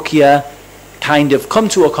 Let the ruqyah kind of come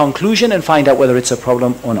to a conclusion and find out whether it's a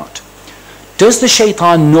problem or not. Does the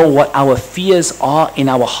shaitan know what our fears are in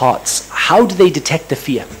our hearts? How do they detect the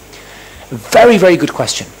fear? Very, very good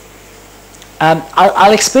question.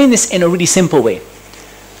 I'll explain this in a really simple way.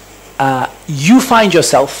 You find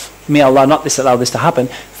yourself, may Allah not allow this to happen,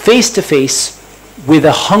 face to face with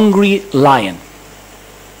a hungry lion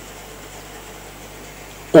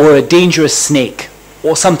or a dangerous snake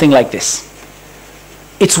or something like this.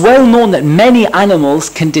 It's well known that many animals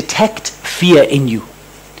can detect fear in you.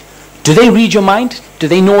 Do they read your mind? Do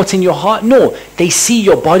they know what's in your heart? No. They see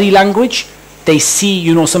your body language. They see,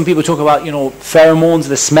 some people talk about, pheromones,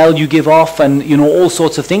 the smell you give off, and, all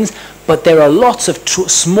sorts of things. But there are lots of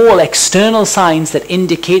small external signs that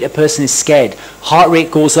indicate a person is scared. Heart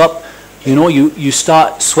rate goes up, you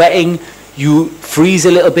start sweating, you freeze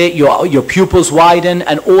a little bit, your pupils widen,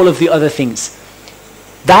 and all of the other things.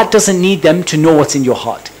 That doesn't need them to know what's in your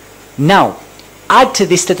heart. Now, add to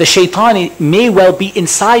this that the shaitan may well be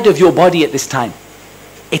inside of your body at this time.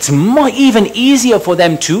 It's even easier for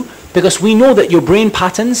them to, because we know that your brain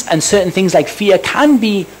patterns and certain things like fear can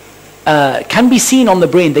be seen on the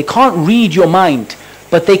brain. They can't read your mind,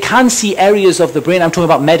 but they can see areas of the brain. I'm talking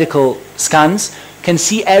about medical scans, can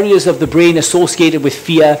see areas of the brain associated with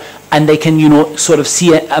fear, and they can, sort of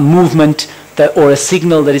see a movement or a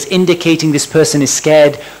signal that is indicating this person is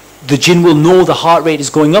scared. The jinn will know the heart rate is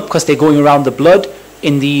going up because they're going around the blood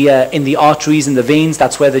in the arteries and the veins.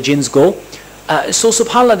 That's where the jinns go. So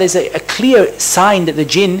subhanAllah, there's a clear sign that the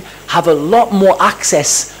jinn have a lot more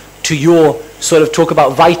access to your sort of talk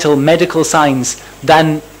about vital medical signs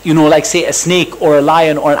than, like say a snake or a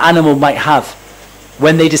lion or an animal might have.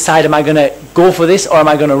 When they decide, am I going to go for this or am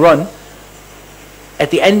I going to run?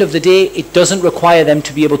 At the end of the day, it doesn't require them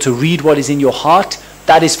to be able to read what is in your heart.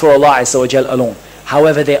 That is for Allah Azza wa Jal alone.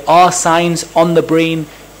 However, there are signs on the brain,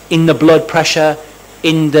 in the blood pressure,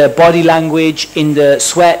 in the body language, in the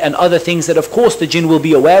sweat and other things that of course the jinn will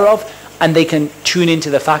be aware of, and they can tune into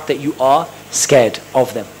the fact that you are scared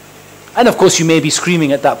of them. And of course you may be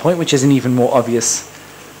screaming at that point, which is an even more obvious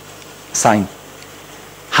sign.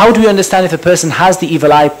 How do we understand if a person has the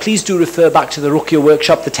evil eye? Please do refer back to the Ruqyah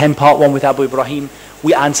workshop, the 10-part one with Abu Ibrahim.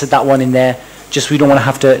 We answered that one in there. Just we don't want to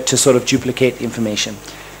have to sort of duplicate the information.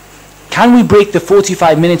 Can we break the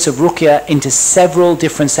 45 minutes of Ruqyah into several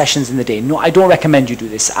different sessions in the day? No, I don't recommend you do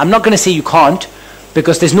this. I'm not going to say you can't,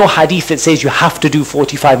 because there's no hadith that says you have to do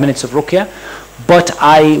 45 minutes of Ruqyah. But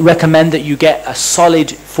I recommend that you get a solid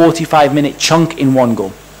 45-minute chunk in one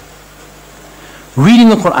go. Reading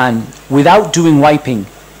the Quran without doing wiping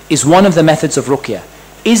is one of the methods of Ruqyah.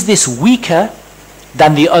 Is this weaker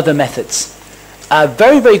than the other methods? A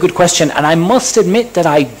very, very good question, and I must admit that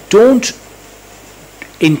I don't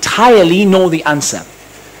entirely know the answer.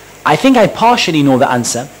 I think I partially know the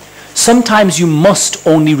answer. Sometimes you must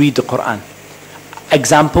only read the Quran.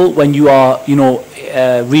 Example, when you are,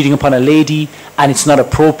 reading upon a lady and it's not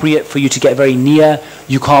appropriate for you to get very near,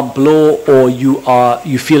 you can't blow, or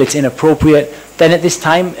you feel it's inappropriate, then at this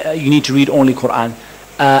time you need to read only Quran.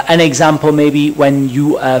 An example maybe when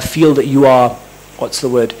you feel that you are,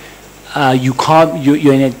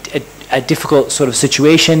 you're in a difficult sort of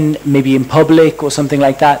situation, maybe in public or something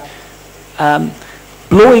like that.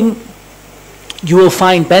 Blowing, you will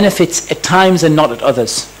find benefits at times and not at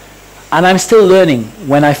others. And I'm still learning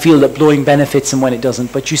when I feel that blowing benefits and when it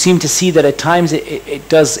doesn't. But you seem to see that at times it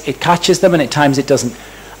does, it catches them, and at times it doesn't.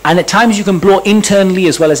 And at times you can blow internally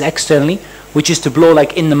as well as externally, which is to blow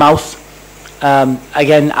like in the mouth.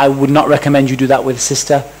 Again, I would not recommend you do that with a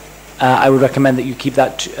sister. I would recommend that you keep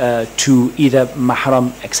that to either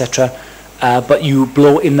mahram, etc. But you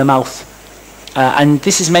blow in the mouth. And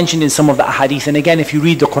this is mentioned in some of the ahadith. And again, if you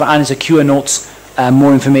read the Quran as a QR notes,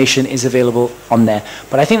 more information is available on there.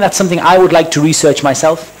 But I think that's something I would like to research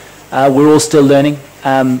myself. We're all still learning.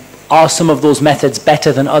 Are some of those methods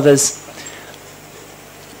better than others?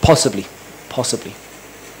 Possibly.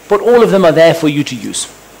 But all of them are there for you to use.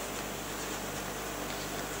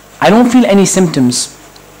 I don't feel any symptoms,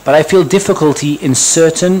 but I feel difficulty in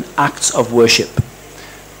certain acts of worship.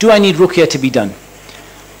 Do I need Ruqyah to be done?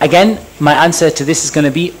 Again, my answer to this is going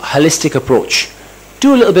to be holistic approach.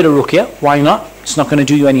 Do a little bit of Ruqyah, why not? It's not going to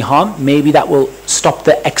do you any harm. Maybe that will stop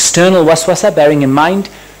the external waswasa, bearing in mind,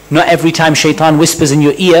 not every time shaitan whispers in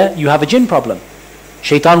your ear, you have a jinn problem.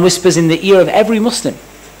 Shaitan whispers in the ear of every Muslim.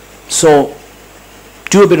 So,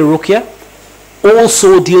 do a bit of Ruqyah.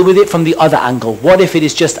 Also deal with it from the other angle. What if it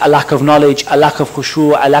is just a lack of knowledge, a lack of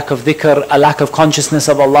khushu', a lack of dhikr, a lack of consciousness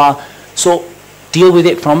of Allah? So, deal with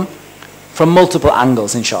it from multiple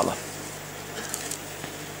angles, inshallah.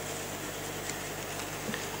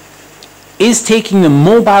 Is taking the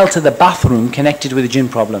mobile to the bathroom connected with a jinn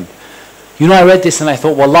problem? I read this and I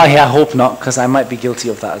thought, wallahi, I hope not, because I might be guilty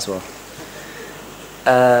of that as well.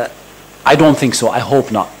 I don't think so, I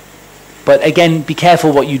hope not. But again, be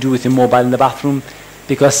careful what you do with your mobile in the bathroom,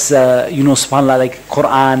 because, subhanAllah, like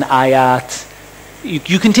Quran, ayat,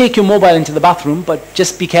 you can take your mobile into the bathroom, but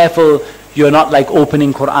just be careful you're not like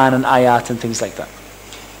opening Quran and ayat and things like that.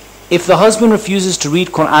 If the husband refuses to read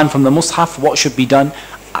Quran from the Mus'haf, what should be done?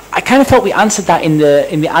 I kind of thought we answered that in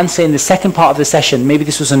the answer in the second part of the session. Maybe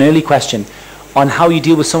this was an early question on how you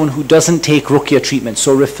deal with someone who doesn't take Ruqyah treatment.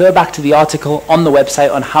 So refer back to the article on the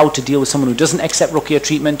website on how to deal with someone who doesn't accept Ruqyah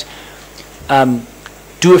treatment.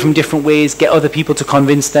 Do it from different ways, get other people to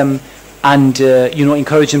convince them, and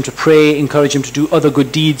encourage them to pray, encourage them to do other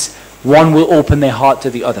good deeds. One will open their heart to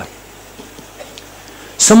the other.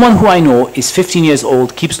 Someone who I know is 15 years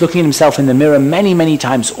old, keeps looking at himself in the mirror many, many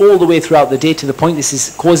times all the way throughout the day to the point this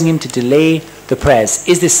is causing him to delay the prayers.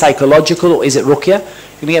 Is this psychological or is it ruqyah? You're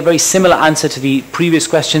going to get a very similar answer to the previous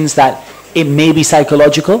questions, that it may be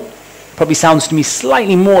psychological. Probably sounds to me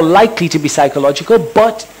slightly more likely to be psychological,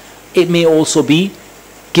 but it may also be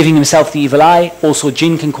giving himself the evil eye. Also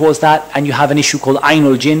jinn can cause that, and you have an issue called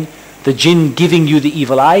ainul jinn, the jinn giving you the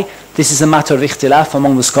evil eye. This is a matter of ikhtilaf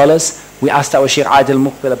among the scholars. We asked our Shaykh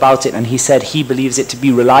Adil Muqbil about it, and he said he believes it to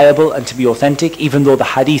be reliable and to be authentic, even though the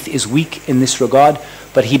hadith is weak in this regard,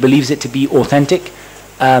 but he believes it to be authentic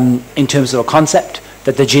in terms of a concept,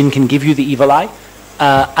 that the jinn can give you the evil eye.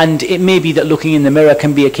 And it may be that looking in the mirror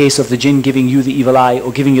can be a case of the jinn giving you the evil eye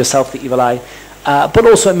or giving yourself the evil eye. But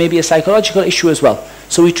also it may be a psychological issue as well.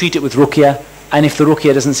 So we treat it with ruqyah, and if the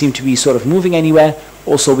ruqyah doesn't seem to be sort of moving anywhere,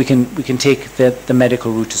 also we can take the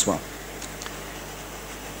medical route as well.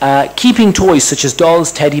 Keeping toys such as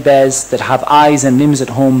dolls, teddy bears that have eyes and limbs at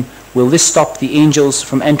home, will this stop the angels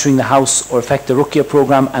from entering the house or affect the ruqyah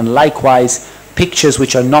program? And likewise, pictures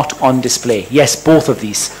which are not on display. Yes, both of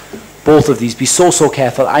these. Both of these. Be so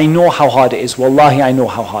careful. I know how hard it is. Wallahi, I know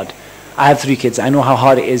how hard. I have 3 kids. I know how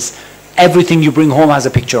hard it is. Everything you bring home has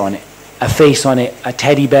a picture on it, a face on it, a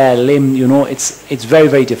teddy bear, limb, you know, it's very,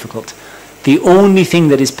 very difficult. The only thing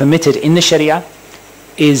that is permitted in the Sharia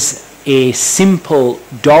is a simple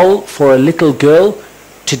doll for a little girl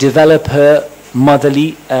to develop her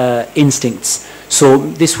motherly instincts. So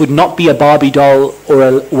this would not be a Barbie doll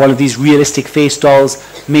or one of these realistic face dolls,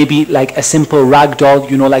 maybe like a simple rag doll,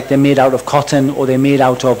 you know, like they're made out of cotton or they're made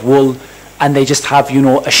out of wool, and they just have, you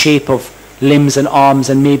know, a shape of limbs and arms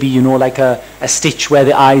and maybe, you know, like a stitch where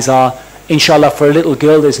the eyes are. Inshallah, for a little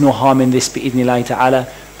girl, there's no harm in this, bi'idhnillahi ta'ala.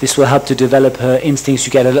 This will help to develop her instincts.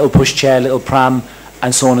 You get a little pushchair, a little pram,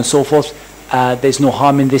 and so on and so forth. There's no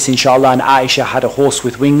harm in this, inshallah. And Aisha had a horse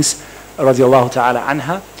with wings, radiallahu ta'ala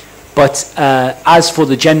anha. But as for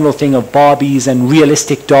the general thing of Barbies and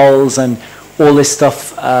realistic dolls and all this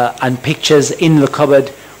stuff and pictures in the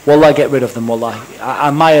cupboard, wallah, get rid of them, wallahi.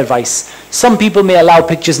 My advice. Some people may allow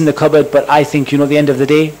pictures in the cupboard, but I think, you know, at the end of the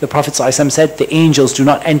day, the Prophet ﷺ said, the angels do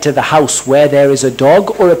not enter the house where there is a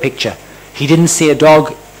dog or a picture. He didn't say a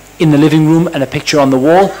dog in the living room and a picture on the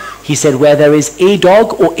wall. He said where there is a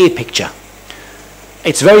dog or a picture.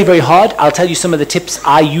 It's very, very hard. I'll tell you some of the tips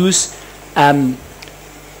I use.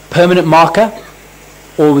 Permanent marker,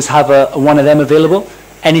 always have one of them available.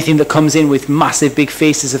 Anything that comes in with massive big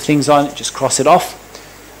faces of things on it, just cross it off.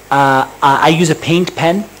 I use a paint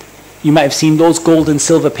pen. You might have seen those gold and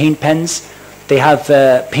silver paint pens. They have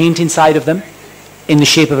paint inside of them in the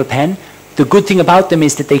shape of a pen. The good thing about them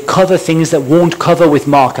is that they cover things that won't cover with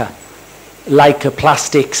marker, like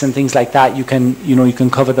plastics and things like that. You can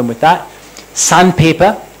cover them with that.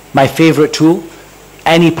 Sandpaper, my favorite tool.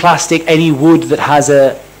 Any plastic, any wood that has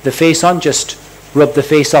the face on, just rub the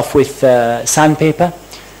face off with sandpaper.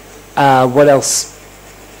 What else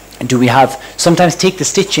do we have? Sometimes take the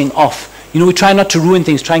stitching off. You know, we try not to ruin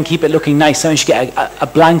things, try and keep it looking nice. Sometimes you get a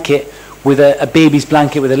blanket with a baby's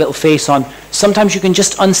blanket with a little face on. Sometimes you can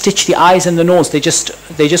just unstitch the eyes and the nose. They just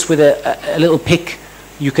with a little pick,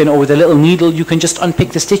 you can, or with a little needle, you can just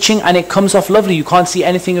unpick the stitching and it comes off lovely. You can't see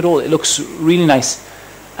anything at all. It looks really nice.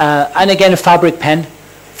 And again, a fabric pen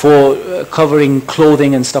for covering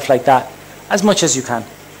clothing and stuff like that, as much as you can.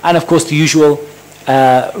 And of course the usual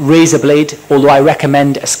razor blade, although I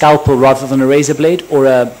recommend a scalpel rather than a razor blade, or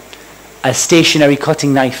a stationary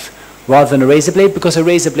cutting knife rather than a razor blade, because a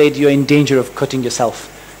razor blade you're in danger of cutting yourself.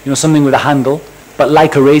 You know, something with a handle, but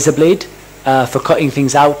like a razor blade for cutting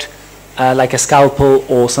things out, like a scalpel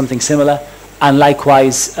or something similar. And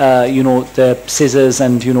likewise, you know, the scissors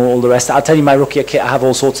and, you know, all the rest. I'll tell you my ruqyah kit, I have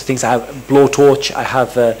all sorts of things. I have a blowtorch, I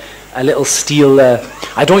have a little steel,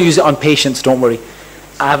 I don't use it on patients, don't worry.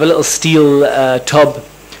 I have a little steel tub.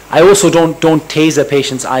 I also don't taser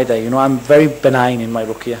patients either, you know, I'm very benign in my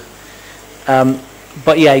ruqyah.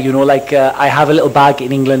 But yeah, you know, like I have a little bag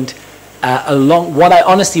in England, what I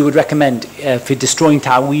honestly would recommend for destroying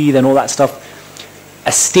ta'weed and all that stuff,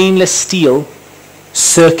 a stainless steel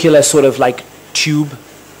circular sort of like tube,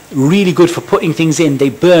 really good for putting things in. They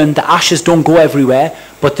burn, the ashes don't go everywhere,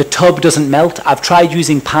 but the tub doesn't melt. I've tried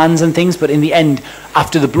using pans and things, but in the end,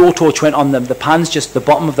 after the blowtorch went on them, the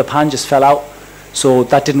bottom of the pan just fell out, so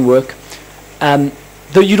that didn't work.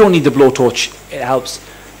 Though you don't need the blowtorch, it helps.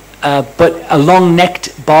 But a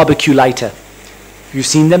long-necked barbecue lighter. You've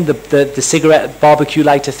seen them, the cigarette barbecue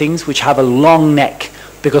lighter things, which have a long neck,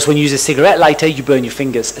 because when you use a cigarette lighter, you burn your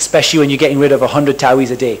fingers, especially when you're getting rid of 100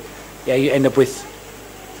 taweez a day. Yeah, you end up with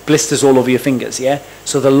blisters all over your fingers, yeah?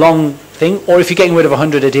 So the long thing, or if you're getting rid of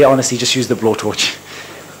 100 a day, honestly, just use the blowtorch.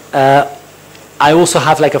 I also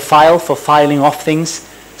have like a file for filing off things,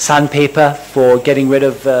 sandpaper for getting rid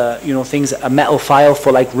of things, a metal file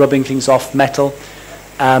for like rubbing things off metal.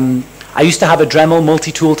 I used to have a Dremel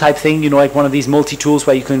multi-tool type thing, like one of these multi-tools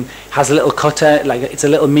where has a little cutter, like it's a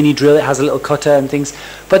little mini drill, it has a little cutter and things.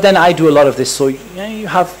 But then I do a lot of this, so you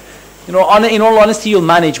have, in all honesty, you'll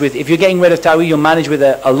manage with, if you're getting rid of tawi, you'll manage with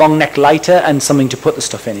a long neck lighter and something to put the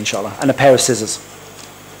stuff in, inshallah, and a pair of scissors.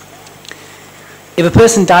 If a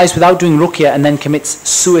person dies without doing ruqyah and then commits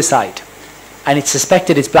suicide, and it's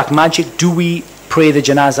suspected it's black magic, do we pray the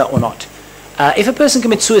janazah or not? If a person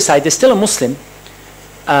commits suicide, they're still a Muslim,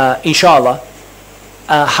 inshallah.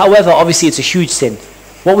 However, obviously it's a huge sin.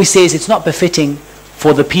 What we say is it's not befitting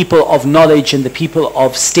for the people of knowledge and the people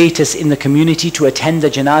of status in the community to attend the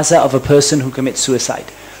janazah of a person who commits suicide,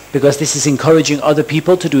 because this is encouraging other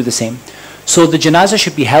people to do the same. So the janazah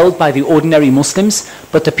should be held by the ordinary Muslims,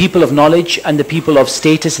 but the people of knowledge and the people of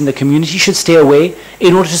status in the community should stay away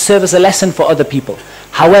in order to serve as a lesson for other people.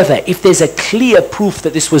 However, if there's a clear proof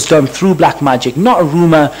that this was done through black magic, not a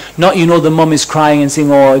rumor, not the mum is crying and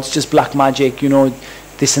saying, oh, it's just black magic,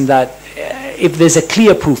 this and that. If there's a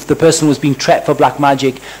clear proof the person was being trapped for black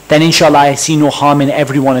magic, then inshallah I see no harm in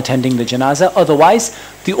everyone attending the janazah. Otherwise,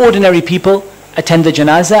 the ordinary people attend the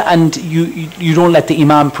janazah, and you don't let the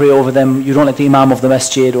imam pray over them, you don't let the imam of the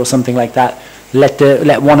masjid or something like that,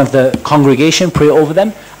 let one of the congregation pray over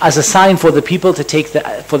them as a sign for the people to take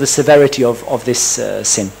for the severity of this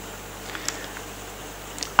sin.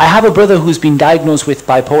 I have a brother who's been diagnosed with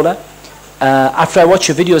bipolar. After I watch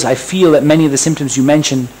your videos, I feel that many of the symptoms you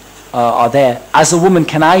mentioned are there. As a woman,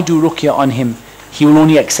 can I do ruqyah on him? He will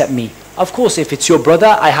only accept me. Of course, if it's your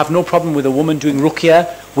brother, I have no problem with a woman doing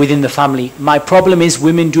ruqyah within the family. My problem is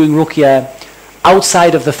women doing ruqyah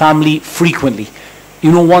outside of the family frequently.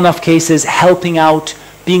 One-off cases, helping out,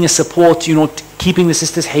 being a support, keeping the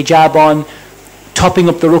sister's hijab on, topping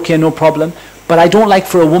up the ruqyah, no problem. But I don't like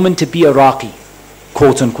for a woman to be a raqi,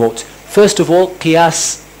 quote unquote. First of all,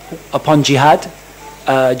 qiyas upon jihad.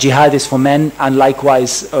 Jihad is for men, and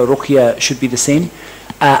likewise ruqyah should be the same.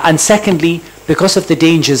 And secondly, because of the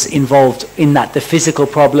dangers involved in that, the physical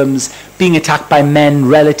problems, being attacked by men,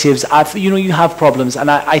 relatives, you have problems. And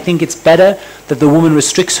I think it's better that the woman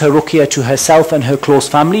restricts her ruqyah to herself and her close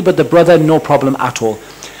family, but the brother, no problem at all.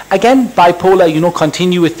 Again, bipolar,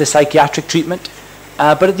 continue with the psychiatric treatment.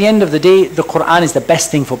 But at the end of the day, the Quran is the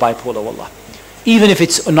best thing for bipolar, wallah. Even if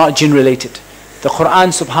it's not jinn related. The Quran,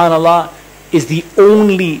 subhanallah, is the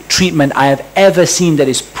only treatment I have ever seen that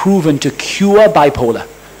is proven to cure bipolar.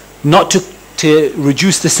 Not to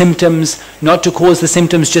reduce the symptoms, not to cause the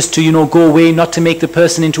symptoms just to go away, not to make the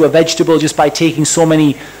person into a vegetable just by taking so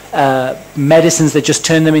many medicines that just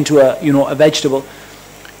turn them into a vegetable.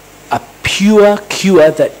 A pure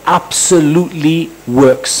cure that absolutely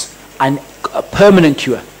works, and a permanent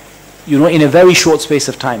cure, in a very short space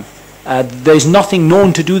of time. There is nothing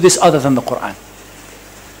known to do this other than the Quran.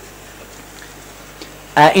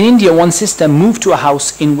 In India, one sister moved to a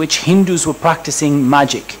house in which Hindus were practicing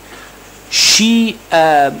magic. She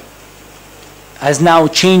has now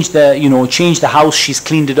changed the house. She's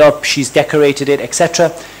cleaned it up, she's decorated it,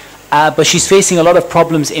 etc. But she's facing a lot of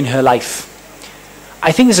problems in her life.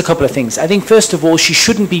 I think there's a couple of things. I think first of all, she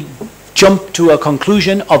shouldn't be jumped to a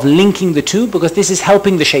conclusion of linking the two, because this is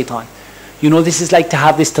helping the shaitan. This is like to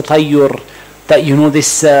have this tatayyur, that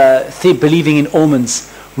this believing in omens.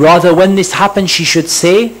 Rather, when this happens, she should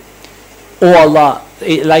say, "Oh Allah,"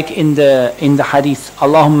 like in the hadith,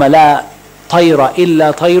 "Allahumma la tayra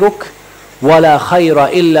illa tayruk, wa la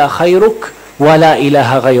khayra illa khayruk, wa la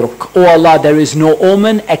ilaha ghayruk." Oh Allah, there is no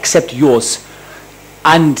omen except yours,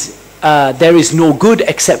 and there is no good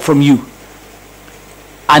except from you,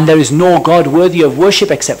 and there is no God worthy of worship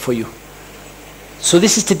except for you. So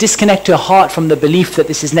this is to disconnect her heart from the belief that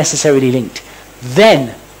this is necessarily linked.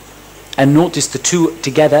 Then, and notice the two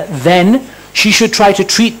together, then she should try to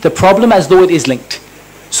treat the problem as though it is linked.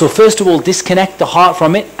 So first of all, disconnect the heart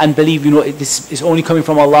from it and believe, this is only coming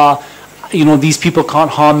from Allah, these people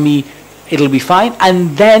can't harm me, it'll be fine.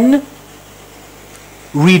 And then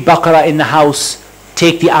read Baqarah in the house,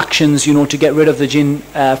 take the actions, to get rid of the jinn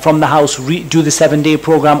from the house, do the 7-day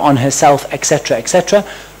program on herself, etc., etc.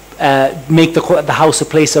 Make the house a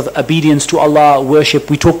place of obedience to Allah, worship.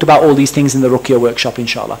 We talked about all these things in the Ruqyah workshop,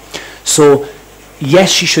 inshallah. So yes,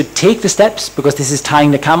 she should take the steps, because this is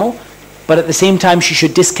tying the camel, but at the same time she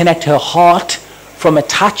should disconnect her heart from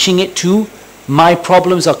attaching it to, my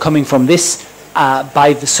problems are coming from this,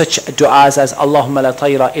 by such du'as as Allahumma la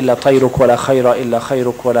tayra illa tayruk, wa la khayra illa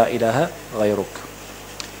khayruk, wa la ilaha ghayruk.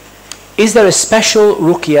 Is there a special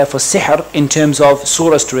ruqyah for sihr in terms of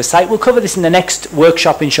surahs to recite? We'll cover this in the next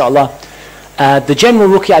workshop, inshallah. The general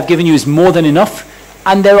ruqyah I've given you is more than enough,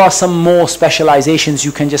 and there are some more specializations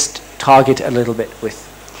you can just target a little bit with.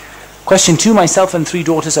 Question 2, myself and 3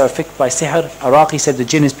 daughters are affected by sihr. Araqi said the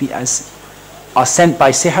jinn are sent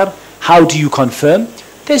by sihr. How do you confirm?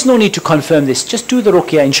 There's no need to confirm this. Just do the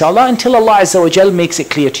ruqyah, inshallah, until Allah Azza wa Jal makes it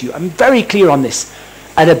clear to you. I'm very clear on this.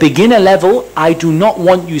 At a beginner level, I do not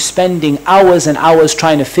want you spending hours and hours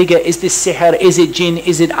trying to figure, is this sihr, is it jinn,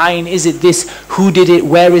 is it ayn, is it this, who did it,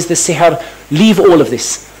 where is the sihr? Leave all of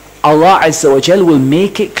this. Allah Azza wa Jal will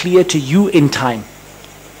make it clear to you in time.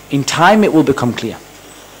 In time it will become clear.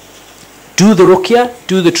 Do the ruqyah,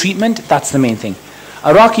 do the treatment, that's the main thing.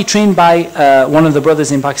 Iraqi, trained by one of the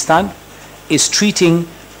brothers in Pakistan, is treating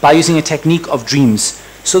by using a technique of dreams.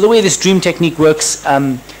 So the way this dream technique works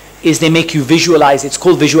is they make you visualize, it's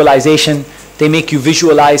called visualization. They make you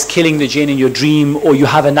visualize killing the jinn in your dream, or you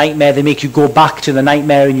have a nightmare, they make you go back to the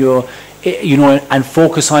nightmare in your, and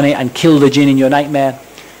focus on it and kill the jinn in your nightmare.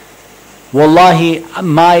 Wallahi,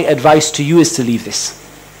 my advice to you is to leave this.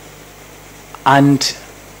 And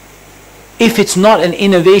if it's not an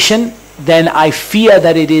innovation, then I fear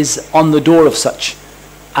that it is on the door of such.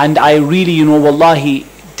 And I really, wallahi,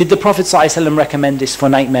 did the Prophet ﷺ recommend this for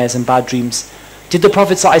nightmares and bad dreams? Did the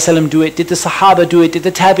Prophet ﷺ do it? Did the Sahaba do it? Did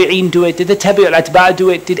the Tabi'een do it? Did the Tabi'ul Atba' do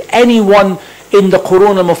it? Did anyone in the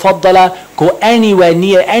Qurun al-Mufaddala go anywhere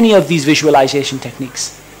near any of these visualization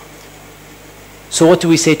techniques? So what do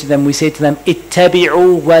we say to them? We say to them,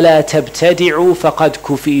 ittabi'u wa la tabtadi'u faqad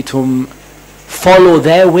kufitum. Follow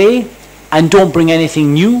their way and don't bring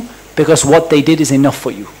anything new, because what they did is enough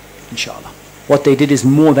for you, inshallah. What they did is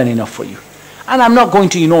more than enough for you. And I'm not going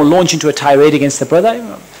to, launch into a tirade against the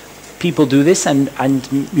brother. People do this, and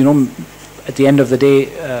at the end of the day,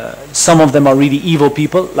 some of them are really evil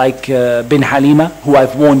people, like bin Halima, who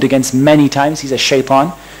I've warned against many times. He's a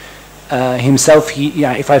shaitan. Himself,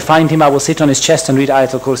 if I find him, I will sit on his chest and read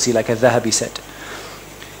Ayatul Kursi, like Al-Dhahabi said.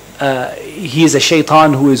 He is a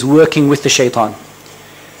shaitan who is working with the shaitan.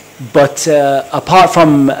 But apart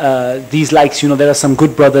from these likes, there are some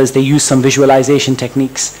good brothers, they use some visualization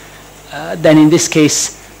techniques. Then in this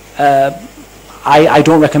case, I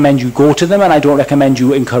don't recommend you go to them, and I don't recommend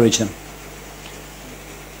you encourage them.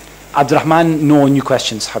 Abdurrahman, no new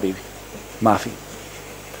questions, Habibi. Mafi.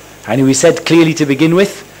 And we said clearly to begin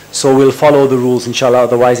with, so we'll follow the rules, inshallah.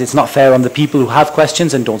 Otherwise, it's not fair on the people who have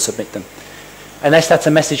questions and don't submit them. Unless that's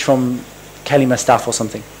a message from Kalemah staff or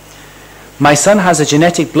something. My son has a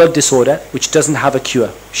genetic blood disorder which doesn't have a cure.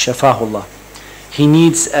 Shafahullah. He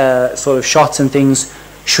needs sort of shots and things.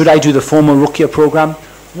 Should I do the formal Ruqyah program?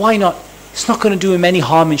 Why not? It's not going to do him any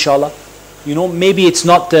harm, inshallah. Maybe it's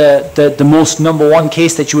not the most #1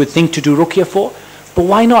 case that you would think to do Ruqyah for, but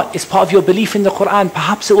why not? It's part of your belief in the Quran.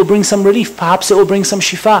 Perhaps it will bring some relief. Perhaps it will bring some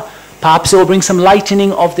shifa. Perhaps it will bring some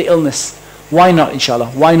lightening of the illness. Why not, inshallah?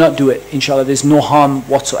 Why not do it? Inshallah, there's no harm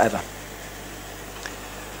whatsoever.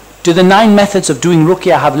 Do the 9 methods of doing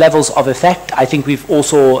Ruqyah have levels of effect? I think we've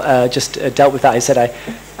also just dealt with that. I said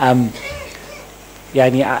I'm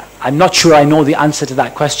not sure I know the answer to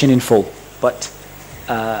that question in full, but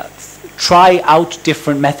try out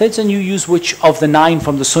different methods, and you use which of the 9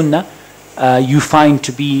 from the Sunnah you find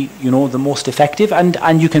to be the most effective,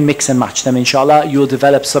 and you can mix and match them, inshallah. You'll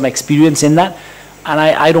develop some experience in that, and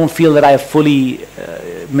I don't feel that I have fully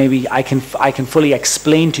maybe I can fully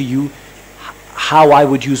explain to you how I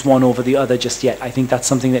would use one over the other just yet. I think that's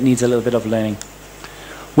something that needs a little bit of learning.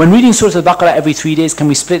 When reading Surah Al-Baqarah every 3 days, can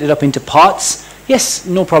we split it up into parts? Yes,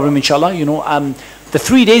 no problem, inshallah. The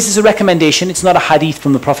 3 days is a recommendation. It's not a hadith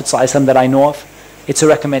from the Prophet ﷺ that I know of. It's a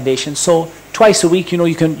recommendation. So twice a week,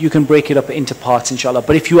 you can break it up into parts, inshallah.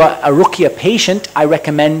 But if you are a Ruqyah patient, I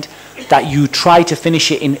recommend that you try to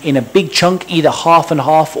finish it in a big chunk, either half and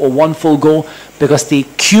half or one full go, because the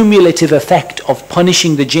cumulative effect of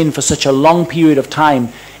punishing the jinn for such a long period of time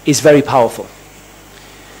is very powerful.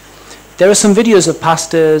 There are some videos of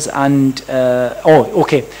pastors and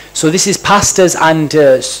so this is pastors and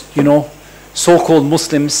so-called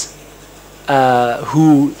Muslims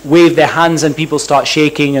who wave their hands and people start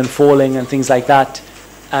shaking and falling and things like that,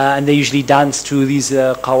 and they usually dance to these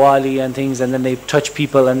qawali and things, and then they touch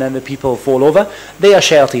people and then the people fall over. They are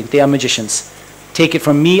shayateen, they are magicians. Take it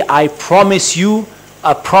from me, I promise you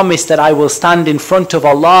a promise that I will stand in front of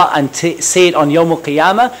Allah and say it on Yawm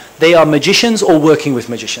al-Qiyamah. They are magicians or working with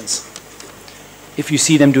magicians, if you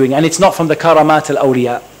see them doing. And it's not from the karamat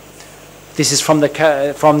al-awliya. This is from the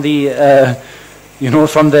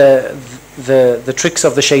tricks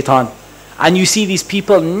of the shaitan. And you see these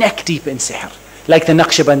people neck deep in sihr, like the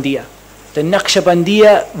Naqshbandiya. The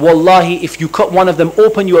Naqshbandiya, wallahi, if you cut one of them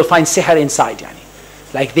open, you will find sihr inside. Yani.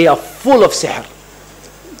 Like they are full of sihr.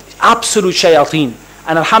 Absolute shayateen.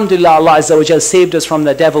 And alhamdulillah, Allah Azza wa Jal saved us from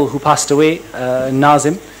the devil who passed away,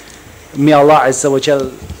 Nazim. May Allah Azza wa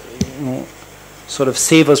Jal sort of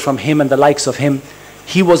save us from him and the likes of him.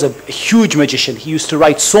 He was a huge magician. He used to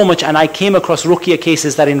write so much, and I came across Ruqyah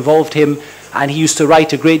cases that involved him, and he used to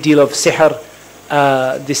write a great deal of sihr,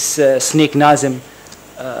 this snake Nazim,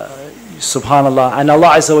 subhanallah. And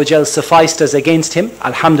Allah Azza wa Jal sufficed us against him,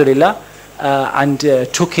 alhamdulillah, and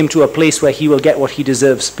took him to a place where he will get what he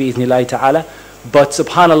deserves, bi'idhnillahi ta'ala. But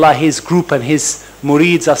subhanallah, his group and his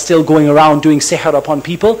murids are still going around doing sihr upon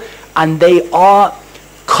people, and they are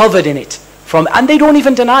covered in it. And they don't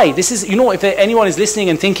even deny. This is, if anyone is listening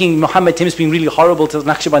and thinking Muhammad Tim's being really horrible to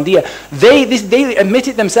Naqshbandiya, they admit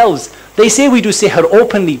it themselves. They say we do sihr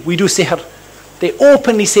openly, we do sihr. They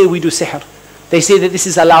openly say we do sihr. They say that this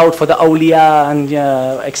is allowed for the awliya and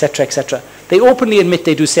etc, etc. They openly admit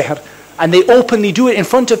they do sihr. And they openly do it in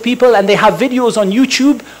front of people, and they have videos on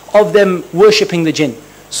YouTube of them worshipping the jinn.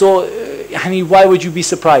 So, why would you be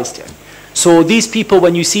surprised? So these people,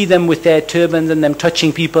 when you see them with their turbans and them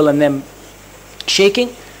touching people and them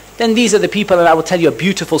shaking, then these are the people. And I will tell you a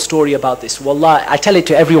beautiful story about this. Wallah, I tell it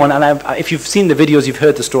to everyone, and if you've seen the videos, you've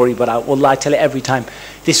heard the story, but wallah, I tell it every time.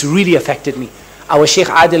 This really affected me. Our Shaykh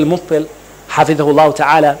Adil Muqbil, Hafidhahullah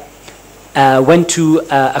Ta'ala, went to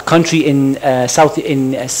a country in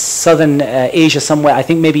southern Asia somewhere. I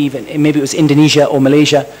think maybe it was Indonesia or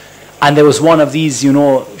Malaysia, and there was one of these,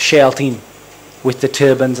 shayateen with the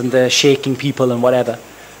turbans and the shaking people and whatever.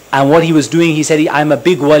 And what he was doing, he said, I'm a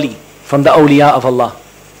big wali from the awliya of Allah.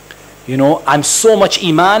 I'm so much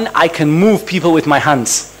iman, I can move people with my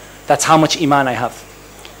hands. That's how much iman I have.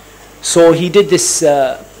 So he did this,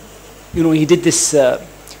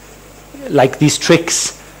 like these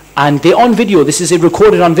tricks. And they're on video. This is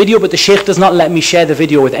recorded on video, but the Shaykh does not let me share the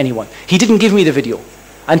video with anyone. He didn't give me the video.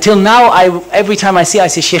 Until now, every time I say,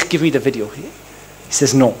 Shaykh, give me the video. He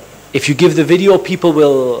says, no. If you give the video, people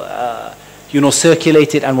will,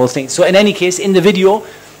 circulate it and will think. So in any case, in the video,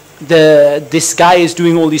 this guy is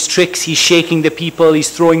doing all these tricks. He's shaking the people. He's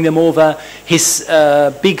throwing them over. His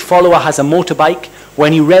big follower has a motorbike.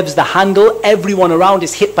 When he revs the handle, everyone around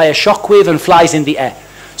is hit by a shockwave and flies in the air.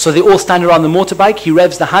 So they all stand around the motorbike, he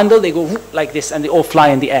revs the handle, they go whoop, like this, and they all fly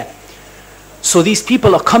in the air. So these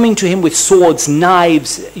people are coming to him with swords,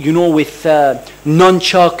 knives, with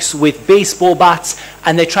nunchucks, with baseball bats,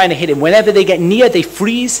 and they're trying to hit him. Whenever they get near, they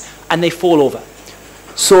freeze and they fall over.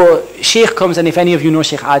 So Shaykh comes, and if any of you know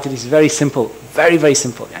Shaykh Adil, he's very simple, very, very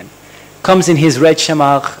simple. Comes in his red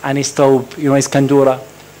shamagh and his taub, his kandura,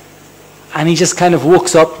 and he just kind of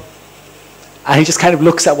walks up, and he just kind of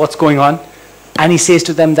looks at what's going on. And he says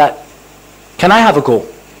to them that, can I have a go?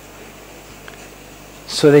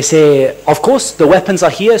 So they say, of course, the weapons are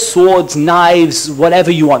here, swords, knives, whatever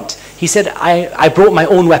you want. He said, I brought my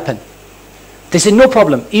own weapon. They said, no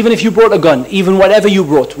problem, even if you brought a gun, even whatever you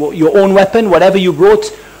brought, your own weapon, whatever you brought,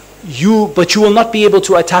 but you will not be able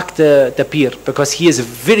to attack the pir, because he is a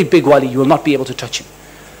very big wali, you will not be able to touch him.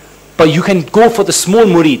 But you can go for the small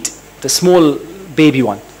murid, the small baby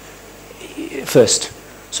one, first.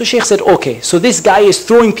 So Shaykh said, okay. So this guy is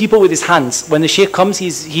throwing people with his hands. When the Shaykh comes,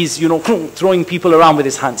 he's throwing people around with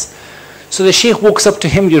his hands. So the Shaykh walks up to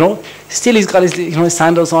him, still he's got his, his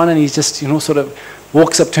sandals on, and he's just, sort of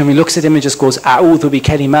walks up to him, he looks at him and just goes, A'udhu bi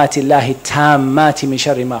kalimati Allahi tammati min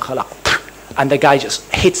sharri ma khalaq. And the guy just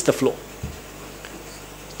hits the floor.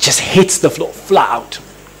 Just hits the floor, flat out.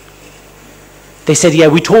 They said, yeah,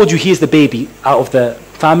 we told you he is the baby out of the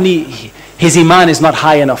family. His iman is not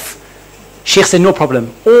high enough. Shaykh said, no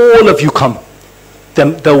problem, all of you come.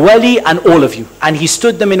 The wali and all of you. And he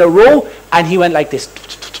stood them in a row, and he went like this.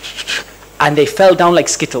 And they fell down like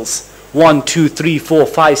skittles. 1, 2, 3, 4,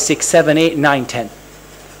 5, 6, 7, 8, 9, 10.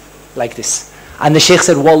 Like this. And the Shaykh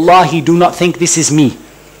said, Wallahi, do not think this is me.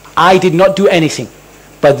 I did not do anything.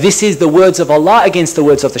 But this is the words of Allah against the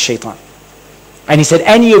words of the shaitan. And he said,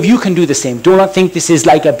 any of you can do the same. Do not think this is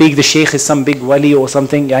like the Shaykh is some big wali or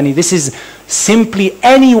something. This is simply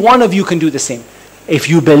any one of you can do the same. If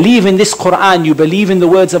you believe in this Quran, you believe in the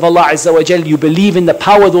words of Allah Azza wa Jal, you believe in the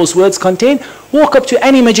power those words contain, walk up to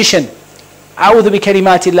any magician. A'udhu bi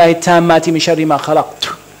kalimati Allahi tammati min sharri ma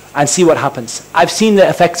khalaq. And see what happens. I've seen the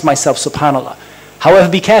effects myself, subhanAllah. However,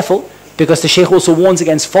 be careful, because the Shaykh also warns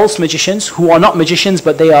against false magicians who are not magicians,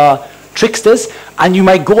 but they are tricksters, and you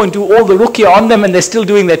might go and do all the ruqyah on them and they're still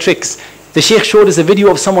doing their tricks. The Shaykh showed us a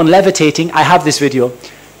video of someone levitating. I have this video.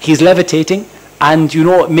 He's levitating, and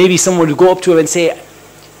maybe someone would go up to him and say,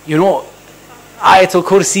 Ayatul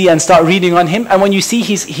Kursi and start reading on him. And when you see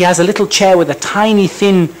he has a little chair with a tiny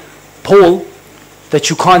thin pole that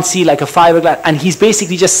you can't see, like a fiberglass, and he's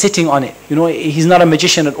basically just sitting on it. You know, he's not a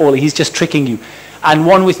magician at all. He's just tricking you. And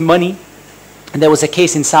one with money. And there was a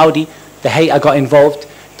case in Saudi, the Hay'a got involved.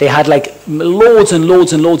 They had like loads and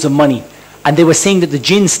loads and loads of money. And they were saying that the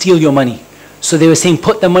jinn steal your money. So they were saying,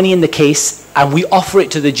 put the money in the case and we offer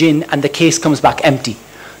it to the jinn and the case comes back empty.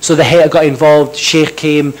 So the Hay'a got involved, Sheikh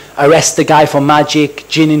came, arrest the guy for magic,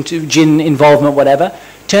 jinn involvement, whatever.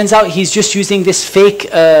 Turns out he's just using this fake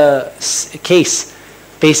case,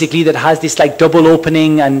 basically, that has this like double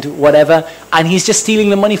opening and whatever. And he's just stealing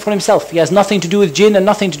the money for himself. He has nothing to do with jinn and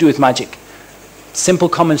nothing to do with magic. Simple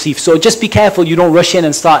common thief. So just be careful you don't rush in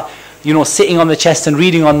and start, you know, sitting on the chest and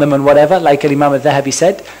reading on them and whatever, like Imam al-Dhahabi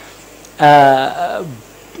said.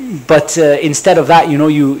 But instead of that, you know,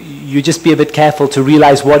 you just be a bit careful to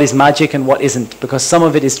realize what is magic and what isn't, because some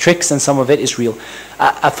of it is tricks and some of it is real.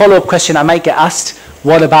 A follow-up question I might get asked,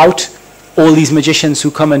 what about all these magicians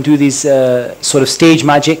who come and do these sort of stage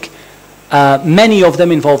magic? Many of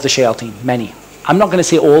them involve the shayateen, many. I'm not going to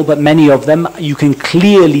say all, but many of them, you can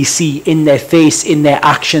clearly see in their face, in their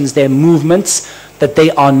actions, their movements, that they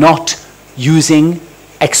are not using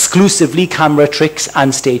exclusively camera tricks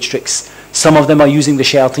and stage tricks. Some of them are using the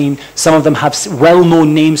shayateen. Some of them have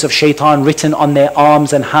well-known names of shaitan written on their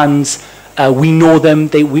arms and hands. We know them.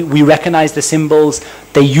 We recognize the symbols.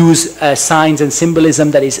 They use signs and symbolism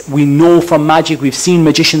that is, we know from magic. We've seen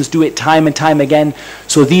magicians do it time and time again.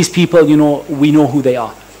 So these people, you know, we know who they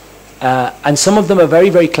are. And some of them are very,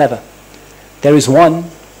 very clever. There is one.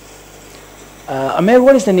 Amir,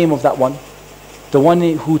 what is the name of that one? The one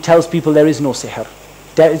who tells people there is no sihr.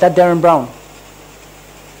 Is that Darren Brown?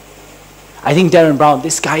 I think Darren Brown,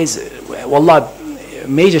 this guy is, wallah,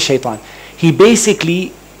 major shaitan. He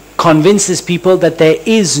basically convinces people that there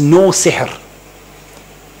is no sihr.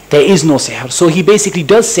 There is no sihr. So he basically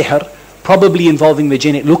does sihr, probably involving the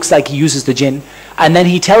jinn. It looks like he uses the jinn. And then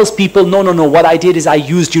he tells people, no, what I did is I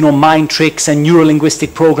used, you know, mind tricks and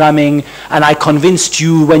neuro-linguistic programming, and I convinced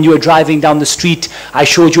you when you were driving down the street, I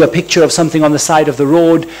showed you a picture of something on the side of the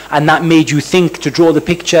road, and that made you think to draw the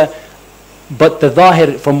picture. But the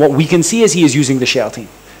zahir, from what we can see, is he is using the shayateen.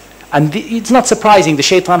 And it's not surprising, the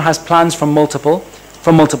shaitan has plans from multiple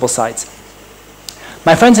sides.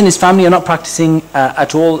 My friends and his family are not practicing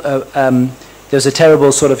at all. There's a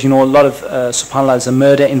terrible sort of, you know, a lot of, subhanAllah, there's a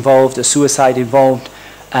murder involved, a suicide involved.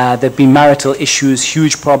 There have been marital issues,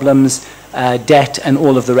 huge problems, debt, and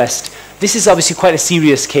all of the rest. This is obviously quite a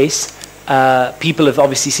serious case. People have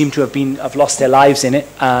obviously seemed to have lost their lives in it,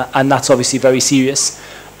 and that's obviously very serious.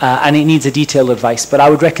 And it needs a detailed advice. But I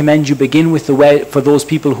would recommend you begin with the where, for those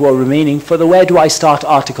people who are remaining, for the Where Do I Start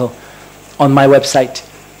article on my website.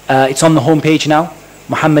 It's on the homepage now,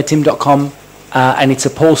 muhammadtim.com. And it's a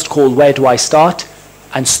post called Where Do I Start?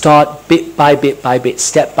 And start bit by bit,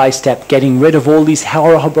 step by step, getting rid of all these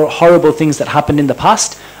horrible things that happened in the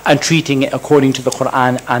past and treating it according to the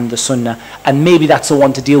Quran and the Sunnah. And maybe that's the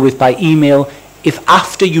one to deal with by email if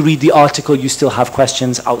after you read the article you still have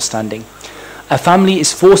questions outstanding. A family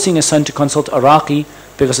is forcing a son to consult a Raqi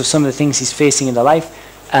because of some of the things he's facing in the life,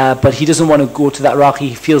 but he doesn't want to go to that Raqi.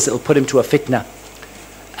 He feels it'll put him to a fitna.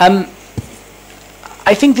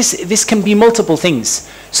 I think this can be multiple things.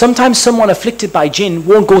 Sometimes someone afflicted by jinn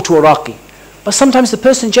won't go to a Raqi, but sometimes the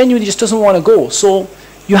person genuinely just doesn't want to go. So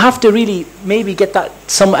you have to really maybe get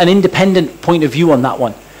an independent point of view on that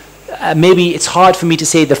one. Maybe it's hard for me to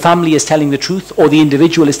say the family is telling the truth or the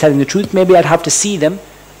individual is telling the truth. Maybe I'd have to see them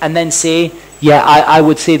and then say, yeah, I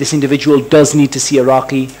would say this individual does need to see a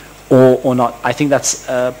Raqi or not. I think that's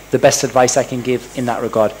the best advice I can give in that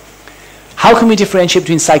regard. How can we differentiate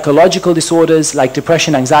between psychological disorders like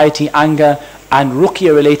depression, anxiety, anger, and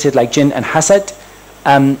Ruqyah related like jinn and hasad?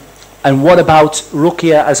 And what about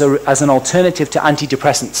Ruqyah as an alternative to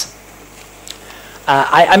antidepressants?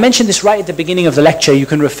 I mentioned this right at the beginning of the lecture. You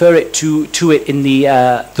can refer it to it in the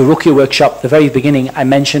Ruqyah workshop, the very beginning. I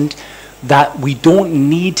mentioned that we don't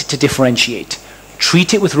need to differentiate.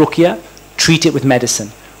 Treat it with Ruqyah, treat it with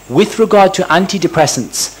medicine. With regard to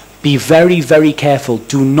antidepressants, be very, very careful.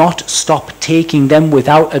 Do not stop taking them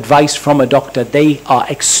without advice from a doctor. They are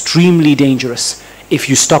extremely dangerous. If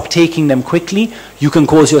you stop taking them quickly, you can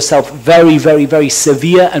cause yourself very, very, very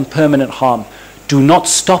severe and permanent harm. Do not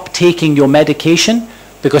stop taking your medication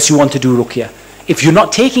because you want to do Ruqyah. If you're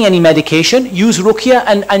not taking any medication, use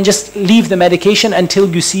Ruqyah and just leave the medication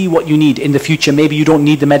until you see what you need in the future. Maybe you don't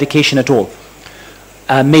need the medication at all.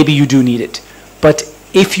 Maybe you do need it. But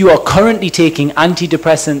if you are currently taking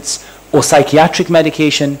antidepressants or psychiatric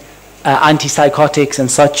medication, antipsychotics and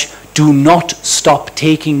such, do not stop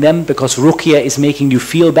taking them, because Ruqyah is making you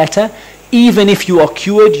feel better. Even if you are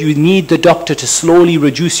cured, you need the doctor to slowly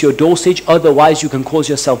reduce your dosage, otherwise you can cause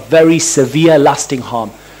yourself very severe lasting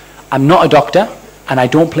harm. I'm not a doctor and I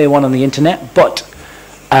don't play one on the internet, but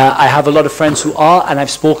I have a lot of friends who are, and I've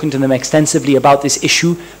spoken to them extensively about this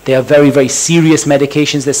issue. They are very, very serious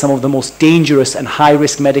medications. They're some of the most dangerous and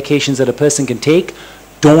high-risk medications that a person can take.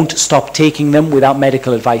 Don't stop taking them without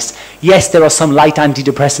medical advice. Yes, there are some light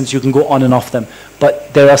antidepressants, you can go on and off them,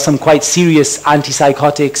 but there are some quite serious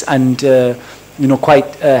antipsychotics and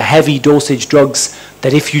quite heavy dosage drugs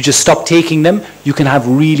that if you just stop taking them, you can have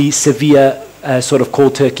really severe sort of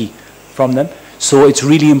cold turkey from them. So it's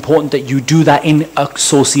really important that you do that in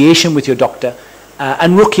association with your doctor.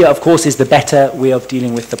 And Ruqyah, of course, is the better way of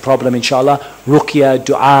dealing with the problem, inshallah. Ruqyah,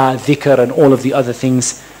 dua, dhikr, and all of the other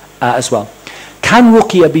things as well. Can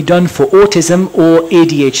Ruqyah be done for autism or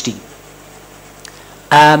ADHD?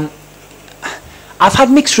 I've had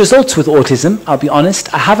mixed results with autism, I'll be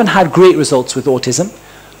honest. I haven't had great results with autism.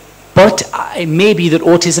 But it may be that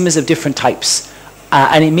autism is of different types.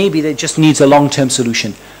 And it may be that it just needs a long-term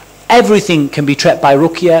solution. Everything can be treated by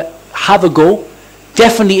Ruqyah. Have a go.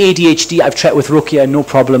 Definitely ADHD, I've treated with Ruqyah, no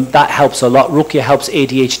problem. That helps a lot. Ruqyah helps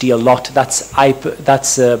ADHD a lot. That's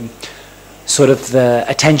sort of the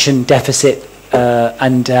attention deficit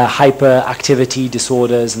and hyperactivity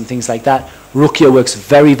disorders and things like that. Ruqyah works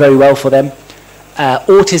very, very well for them.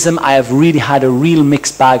 Autism, I have really had a real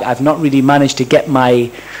mixed bag. I've not really managed to get my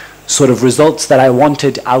sort of results that I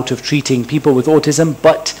wanted out of treating people with autism,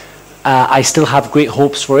 but I still have great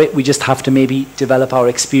hopes for it. We just have to maybe develop our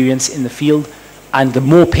experience in the field. And the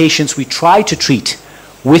more patients we try to treat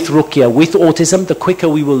with Ruqyah, with autism, the quicker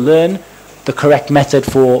we will learn the correct method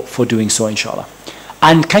for doing so, inshallah.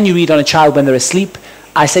 And can you read on a child when they're asleep?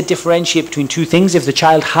 I said differentiate between two things. If the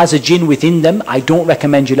child has a jinn within them, I don't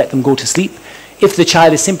recommend you let them go to sleep. If the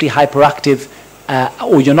child is simply hyperactive,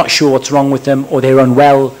 or you're not sure what's wrong with them, or they're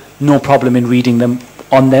unwell, no problem in reading them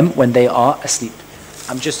on them when they are asleep.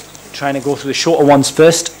 I'm just trying to go through the shorter ones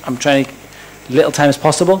first. I'm trying to little time as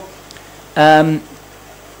possible. Bad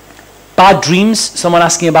dreams. Someone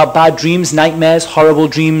asking about bad dreams, nightmares, horrible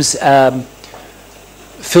dreams,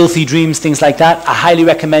 filthy dreams, things like that. I highly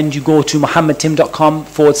recommend you go to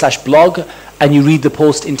muhammadtim.com/blog and you read the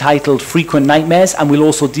post entitled Frequent Nightmares, and we'll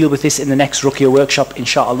also deal with this in the next Ruqyah workshop,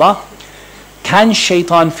 inshallah. Can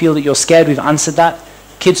shaitan feel that you're scared? We've answered that.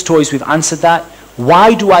 Kids' toys, we've answered that.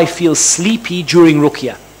 Why do I feel sleepy during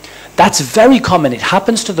Ruqyah? That's very common. It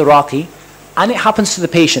happens to the Raqi and it happens to the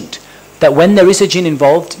patient, that when there is a jinn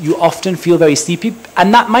involved, you often feel very sleepy,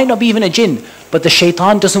 and that might not be even a jinn, but the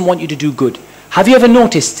shaitan doesn't want you to do good. Have you ever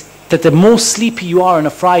noticed that the most sleepy you are on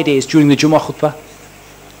a Friday is during the Jummah khutbah?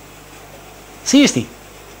 Seriously.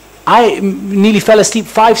 I nearly fell asleep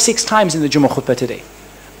 5-6 times in the Jummah khutbah today.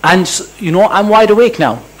 And I'm wide awake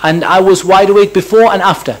now. And I was wide awake before and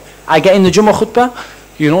after. I get in the Jummah khutbah,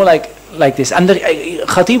 like this. And the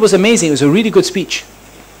khatib was amazing. It was a really good speech.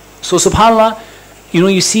 So subhanAllah,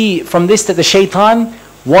 you see from this that the shaitan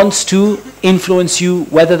wants to influence you,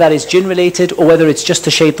 whether that is jinn related or whether it's just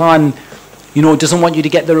the shaitan, doesn't want you to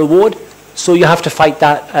get the reward. So you have to fight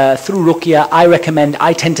that through Ruqyah.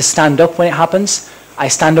 I tend to stand up when it happens. I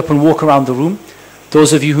stand up and walk around the room.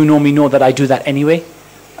 Those of you who know me know that I do that anyway.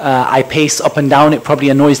 I pace up and down. It probably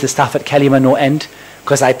annoys the staff at Kalemah no end,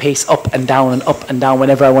 because I pace up and down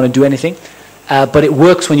whenever I want to do anything. But it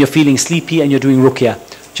works when you're feeling sleepy and you're doing Ruqyah.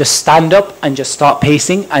 Just stand up and just start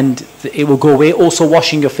pacing and it will go away. Also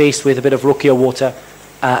washing your face with a bit of Ruqyah water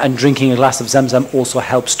and drinking a glass of Zamzam also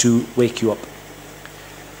helps to wake you up.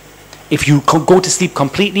 If you go to sleep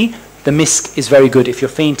completely, the misk is very good. If you're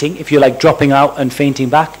fainting, if you're like dropping out and fainting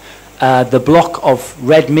back, the block of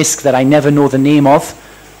red misk that I never know the name of,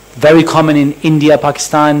 very common in India,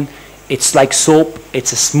 Pakistan. It's like soap.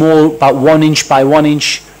 It's a small, about 1 inch by 1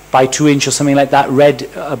 inch by 2 inch or something like that. Red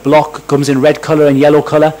block, comes in red color and yellow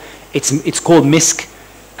color. It's called misk,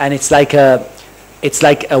 and it's like a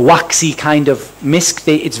waxy kind of misk.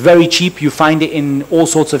 It's very cheap. You find it in all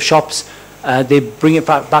sorts of shops. They bring it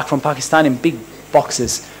back from Pakistan in big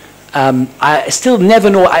boxes. I still never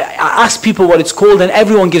know. I ask people what it's called and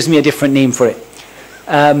everyone gives me a different name for it.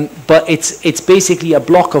 But it's basically a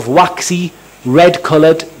block of waxy, red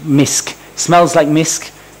colored misk. Smells like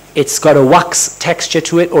misk. It's got a wax texture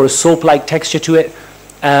to it or a soap-like texture to it.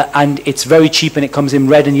 And it's very cheap and it comes in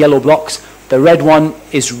red and yellow blocks. The red one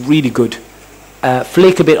is really good.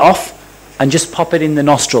 Flake a bit off and just pop it in the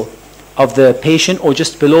nostril of the patient or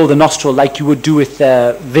just below the nostril like you would do with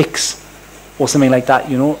Vicks or something like that,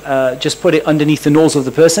 just put it underneath the nose of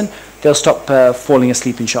the person, they'll stop falling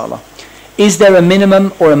asleep, inshallah. Is there a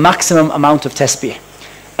minimum or a maximum amount of tasbih?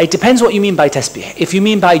 It depends what you mean by tasbih. If you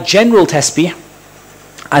mean by general tasbih,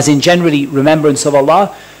 as in generally remembrance of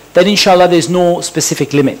Allah, then inshallah there's no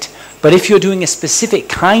specific limit. But if you're doing a specific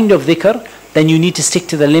kind of dhikr, then you need to stick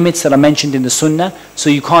to the limits that are mentioned in the sunnah. So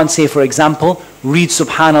you can't say, for example, read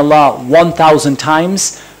subhanallah 1,000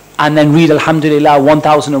 times and then read alhamdulillah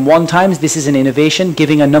 1,001 times. This is an innovation,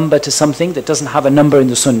 giving a number to something that doesn't have a number in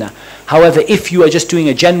the sunnah. However, if you are just doing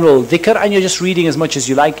a general dhikr and you're just reading as much as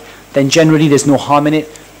you like, then generally there's no harm in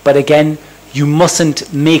it. But again, you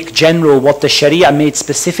mustn't make general what the sharia made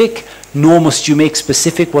specific, nor must you make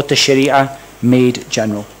specific what the sharia made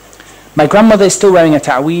general. My grandmother is still wearing a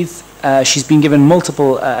ta'weez. She's been given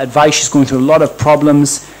multiple advice. She's going through a lot of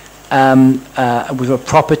problems with her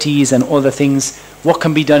properties and other things. What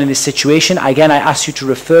can be done in this situation? Again, I ask you to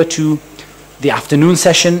refer to the afternoon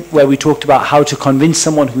session where we talked about how to convince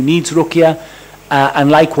someone who needs ruqyah.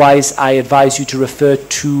 And likewise, I advise you to refer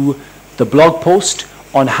to the blog post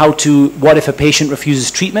on what if a patient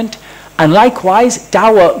refuses treatment. And likewise,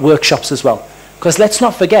 dawah workshops as well. Because let's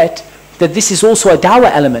not forget that this is also a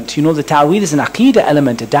dawah element. The ta'weed is an aqeedah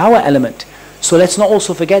element, a dawah element. So let's not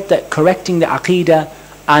also forget that correcting the aqeedah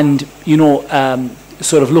and,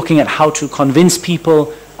 sort of looking at how to convince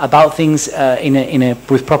people about things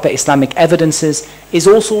with proper Islamic evidences is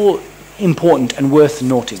also important and worth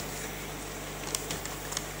noting.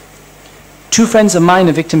 2 friends of mine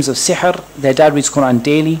are victims of sihr. Their dad reads Quran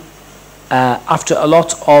daily. After a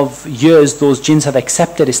lot of years, those jinns have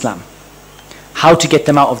accepted Islam. How to get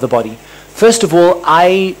them out of the body? First of all,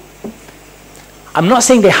 I'm not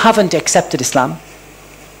saying they haven't accepted Islam,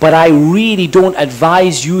 but I really don't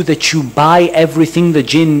advise you that you buy everything the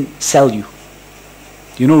jinn sell you.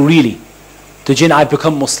 Really. The jinn, I've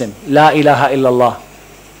become Muslim. La ilaha illallah.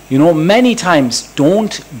 Many times,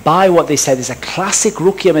 don't buy what they said. It's a classic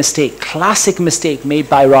Ruqyah mistake, classic mistake made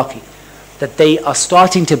by Raqi, that they are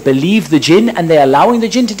starting to believe the jinn and they're allowing the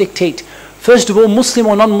jinn to dictate. First of all, Muslim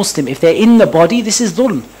or non-Muslim, if they're in the body, this is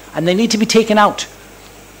dhulm, and they need to be taken out.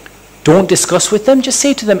 Don't discuss with them, just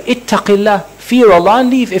say to them, ittaqillah, fear Allah and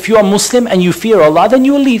leave. If you are Muslim and you fear Allah, then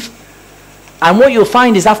you will leave. And what you'll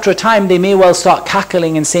find is after a time, they may well start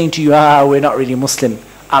cackling and saying to you, we're not really Muslim,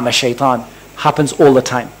 I'm a shaitan. Happens all the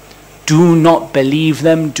time. Do not believe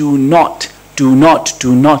them, do not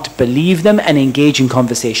believe them and engage in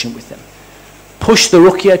conversation with them. Push the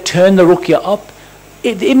ruqyah, turn the ruqyah up.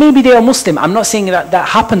 It may be they are Muslim. I'm not saying that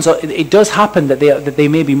happens. It does happen that they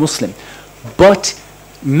may be Muslim. But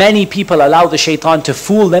many people allow the shaitan to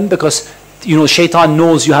fool them because, shaitan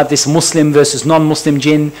knows you have this Muslim versus non-Muslim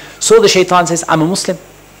jinn. So the shaitan says, I'm a Muslim.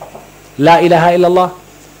 La ilaha illallah.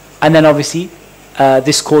 And then obviously,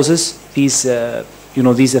 this causes these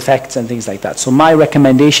effects and things like that. So my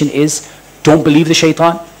recommendation is, don't believe the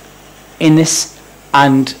shaitan in this.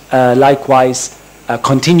 And likewise,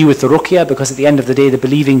 continue with the ruqyah, because at the end of the day, the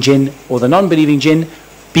believing jinn or the non-believing jinn,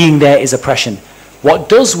 being there is oppression. What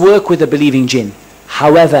does work with the believing jinn,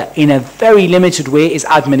 however, in a very limited way, is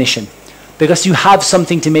admonition. Because you have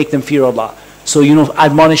something to make them fear Allah. So,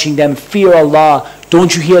 admonishing them, fear Allah.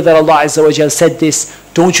 Don't you hear that Allah Azza wa Jal said this?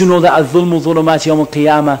 Don't you know that al-dhulmu dhulumat yawm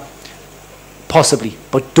al-qiyamah? Possibly.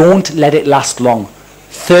 But don't let it last long.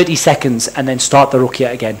 30 seconds and then start the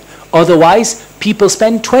ruqyah again. Otherwise, people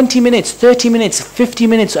spend 20 minutes, 30 minutes, 50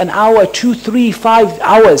 minutes, an hour, 2, 3, 5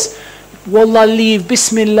 hours. Wallah, leave.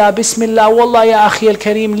 Bismillah, Bismillah. Wallah, ya akhi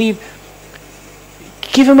al-kareem, leave.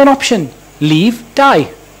 Give him an option. Leave,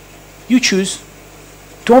 die. You choose.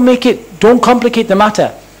 Don't complicate the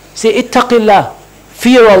matter. Say, ittaqillah.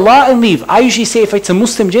 Fear Allah and leave. I usually say, if it's a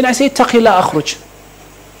Muslim jinn, I say, ittaqillah akhruj.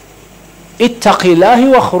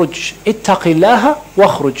 Ittaqillahi wa khruj. Ittaqillaha wa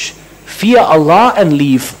khruj. Fear Allah and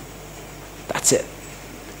leave. That's it.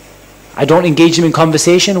 I don't engage them in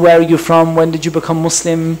conversation. Where are you from? When did you become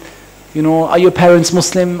Muslim? Are your parents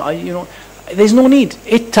Muslim? There's no need.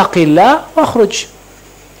 Ittaqillah wa khruj.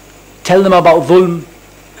 Tell them about dhulm,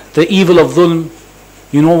 the evil of dhulm.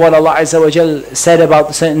 You know what Allah Azza wa Jal said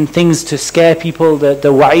about certain things to scare people, the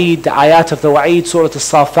wa'id, the ayat of the wa'id, Surah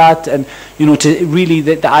As-Safat, and to really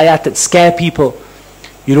the ayat that scare people,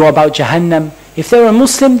 about Jahannam. If they're a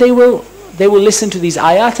Muslim, they will listen to these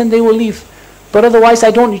ayat and they will leave. But otherwise,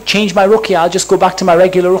 I don't change my ruqyah. I'll just go back to my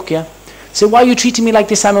regular ruqyah. Say, why are you treating me like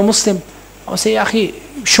this? I'm a Muslim. I'll say,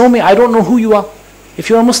 Akhi, show me. I don't know who you are. If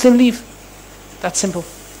you're a Muslim, leave. That's simple.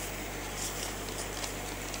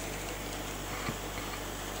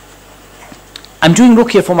 I'm doing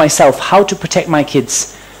ruqyah for myself. How to protect my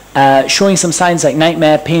kids? Showing some signs like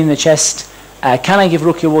nightmare, pain in the chest, Can I give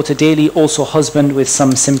Ruqyah water daily? Also husband with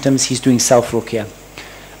some symptoms, he's doing self-Ruqyah.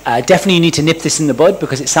 Definitely you need to nip this in the bud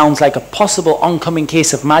because it sounds like a possible oncoming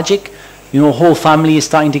case of magic. You know, whole family is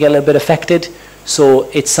starting to get a little bit affected. So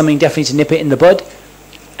it's something definitely to nip it in the bud.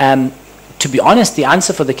 To be honest, the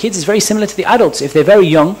answer for the kids is very similar to the adults. If they're very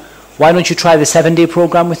young, why don't you try the 7-day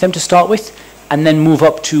program with them to start with and then move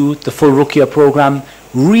up to the full Ruqyah program.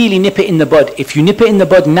 Really nip it in the bud. If you nip it in the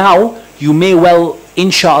bud now, you may well,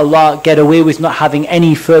 inshallah, get away with not having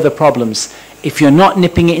any further problems. If you're not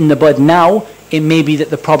nipping it in the bud now, it may be that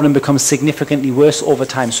the problem becomes significantly worse over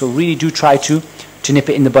time. So really do try to nip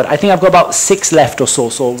it in the bud. I think I've got about 6 left or so,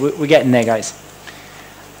 so we're getting there, guys.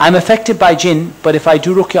 I'm affected by jinn, but if I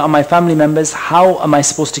do Ruqyah on my family members, how am I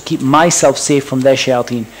supposed to keep myself safe from their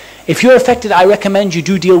shayateen? If you're affected, I recommend you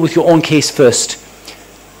do deal with your own case first.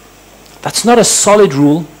 That's not a solid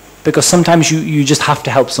rule, because sometimes you just have to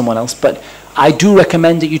help someone else, but I do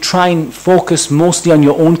recommend that you try and focus mostly on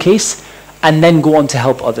your own case, and then go on to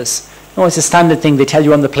help others. You know, it's a standard thing they tell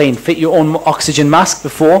you on the plane, fit your own oxygen mask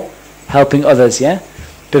before helping others, yeah?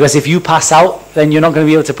 Because if you pass out, then you're not going to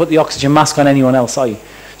be able to put the oxygen mask on anyone else, are you?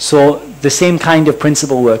 So the same kind of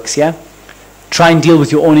principle works, yeah? Try and deal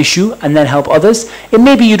with your own issue and then help others. It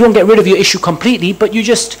may be you don't get rid of your issue completely, but you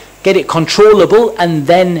just get it controllable and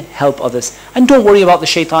then help others. And don't worry about the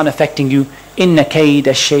shaitan affecting you. Inna kayd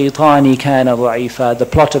ash-shaytani kana dha'ifa. The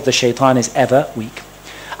plot of the shaitan is ever weak.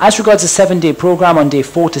 As regards the 7-day program, on day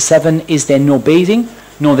 4 to 7, is there no bathing?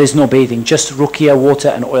 No, there's no bathing, just Ruqyah, water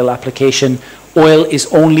and oil application. Oil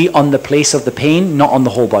is only on the place of the pain, not on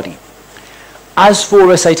the whole body. As for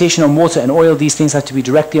recitation on water and oil, these things have to be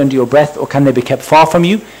directly under your breath, or can they be kept far from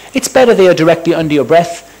you? It's better they are directly under your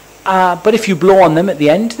breath, but if you blow on them at the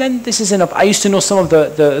end, then this is enough. I used to know some of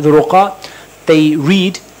the Ruqyah, they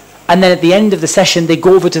read, and then at the end of the session, they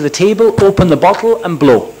go over to the table, open the bottle and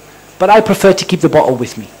blow. But I prefer to keep the bottle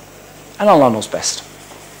with me. And Allah knows best.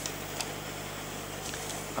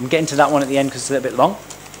 I'm getting to that one at the end because it's a little bit long.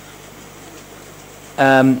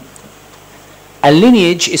 A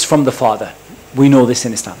lineage is from the father. We know this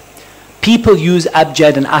in Islam. People use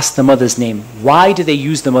abjad and ask the mother's name. Why do they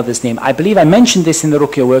use the mother's name? I believe I mentioned this in the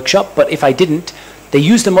Ruqyah workshop, but if I didn't, they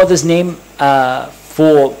use the mother's name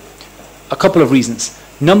for a couple of reasons.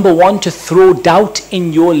 Number one, to throw doubt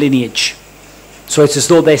in your lineage. So it's as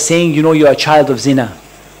though they're saying, you know, you're a child of zina,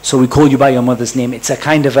 so we call you by your mother's name. It's a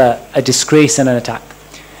kind of a disgrace and an attack.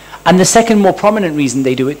 And the second more prominent reason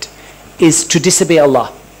they do it is to disobey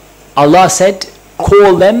Allah. Allah said,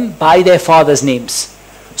 call them by their father's names.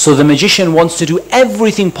 So the magician wants to do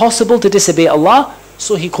everything possible to disobey Allah,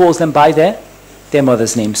 so he calls them by their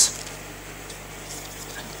mother's names.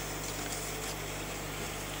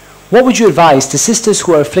 What would you advise to sisters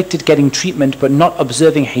who are afflicted getting treatment but not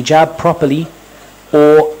observing hijab properly,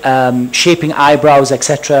 or shaping eyebrows,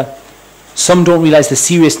 etc.? Some don't realize the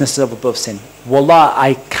seriousness of above sin. Wallah,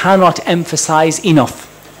 I cannot emphasize enough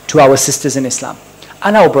to our sisters in Islam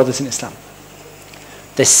and our brothers in Islam.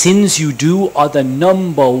 The sins you do are the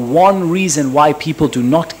number one reason why people do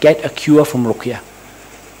not get a cure from Ruqyah.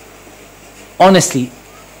 Honestly,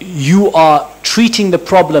 you are treating the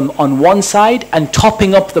problem on one side and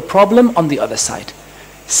topping up the problem on the other side.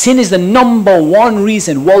 Sin is the number one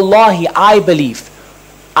reason, wallahi, I believe,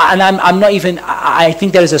 and I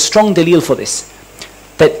think there is a strong dalil for this,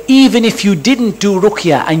 that even if you didn't do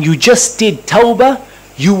Ruqyah and you just did Tawbah,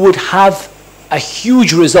 you would have a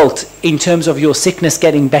huge result in terms of your sickness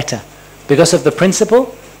getting better. Because of the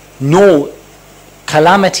principle, no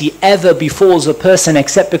calamity ever befalls a person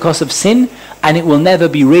except because of sin, and it will never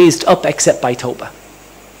be raised up except by Tawbah.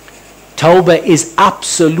 Tawbah is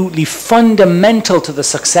absolutely fundamental to the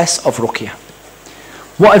success of Ruqyah.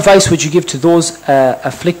 What advice would you give to those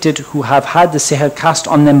afflicted who have had the sihr cast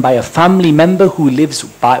on them by a family member who lives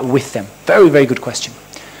with them? Very, very good question.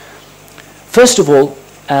 First of all,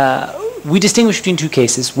 we distinguish between two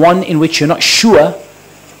cases. One in which you're not sure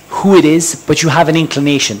who it is, but you have an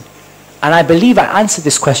inclination. And I believe I answered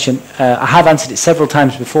this question. I have answered it several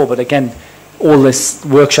times before, but again, all these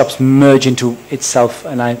workshops merge into themselves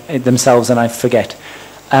and I forget.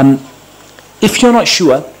 If you're not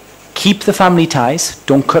sure, keep the family ties.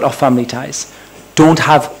 Don't cut off family ties. Don't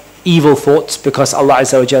have evil thoughts, because Allah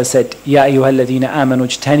Azza wa Jalla said, Ya ayyuhalladhina amanu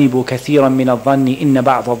ijtanibu kathiran min adh-dhanni inna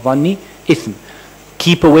ba'd adh-dhanni ithm.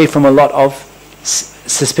 Keep away from a lot of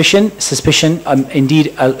suspicion.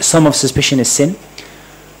 Indeed, some of suspicion is sin.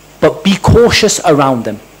 But be cautious around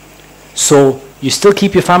them. So you still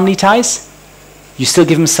keep your family ties. You still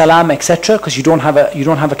give them salam, etc., because you don't have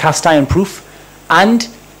a cast iron proof. And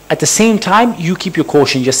at the same time, you keep your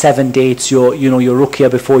caution, your 7 dates, your Ruqyah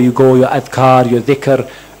before you go, your adhkar, your dhikr,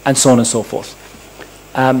 and so on and so forth.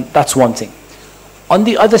 That's one thing. On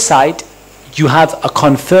the other side, you have a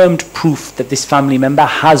confirmed proof that this family member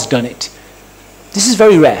has done it. This is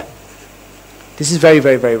very rare. This is very,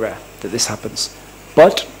 very, very rare that this happens.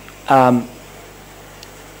 But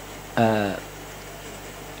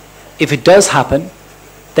if it does happen,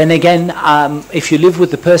 then again, if you live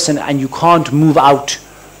with the person and you can't move out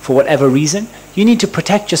for whatever reason, you need to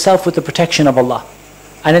protect yourself with the protection of Allah.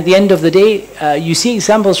 And at the end of the day, you see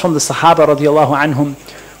examples from the Sahaba radiallahu anhum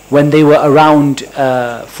when they were around,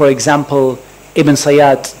 for example, Ibn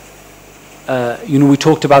Sayyad. We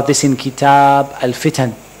talked about this in Kitab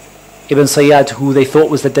Al-Fitan. Ibn Sayyad, who they thought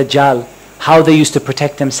was the Dajjal, how they used to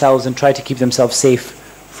protect themselves and try to keep themselves safe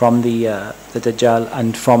from the Dajjal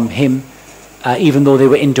and from him, even though they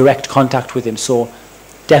were in direct contact with him. So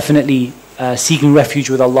definitely seeking refuge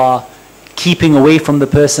with Allah, keeping away from the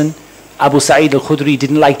person. Abu Sa'id al-Khudri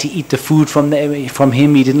didn't like to eat the food from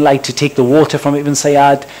him. He didn't like to take the water from Ibn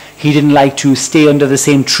Sayyad. He didn't like to stay under the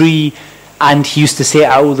same tree. And he used to say,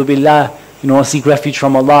 A'udhu Billah, seek refuge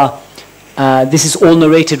from Allah. This is all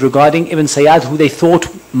narrated regarding Ibn Sayyad, who they thought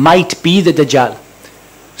might be the Dajjal.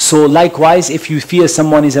 So likewise, if you fear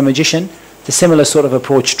someone is a magician, the similar sort of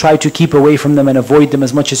approach. Try to keep away from them and avoid them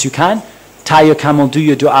as much as you can. Tie your camel, do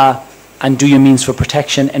your dua, and do your means for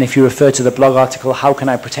protection. And if you refer to the blog article, how can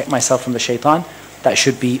I protect myself from the shaitan? That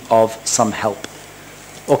should be of some help.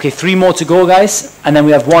 Okay, 3 more to go, guys. And then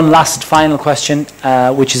we have one last final question,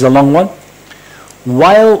 which is a long one.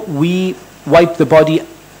 While we wipe the body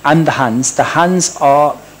and the hands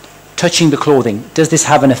are touching the clothing. Does this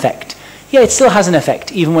have an effect? Yeah, it still has an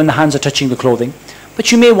effect, even when the hands are touching the clothing.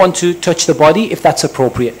 But you may want to touch the body if that's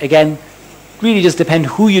appropriate. Again, really does depend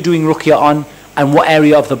who you're doing ruqyah on and what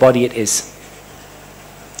area of the body it is.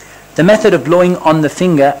 The method of blowing on the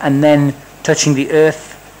finger and then touching the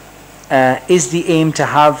earth is the aim to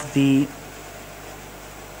have the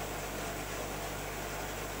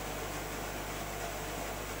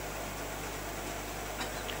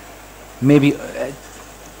maybe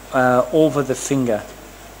over the finger.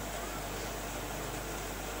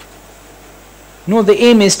 No, the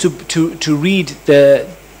aim is to read the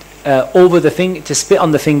over the finger, to spit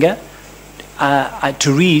on the finger,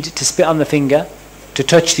 to spit on the finger, to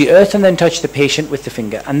touch the earth and then touch the patient with the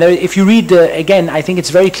finger. And there, if you read again, I think it's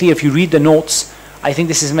very clear if you read the notes. I think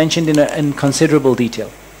this is mentioned in considerable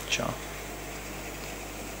detail. Sure.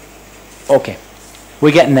 Okay,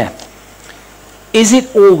 we're getting there. Is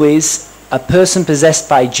it always a person possessed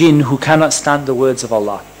by jinn who cannot stand the words of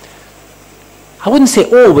Allah? I wouldn't say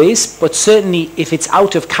always, but certainly if it's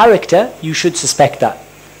out of character, you should suspect that.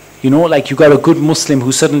 Like you got a good Muslim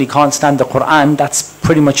who suddenly can't stand the Quran, that's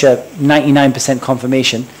pretty much a 99%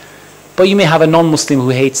 confirmation. But you may have a non-Muslim who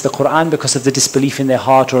hates the Quran because of the disbelief in their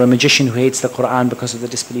heart, or a magician who hates the Quran because of the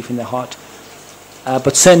disbelief in their heart.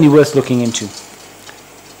 But certainly worth looking into.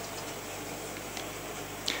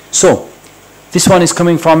 So, this one is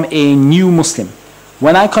coming from a new Muslim.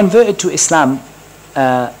 When I converted to Islam,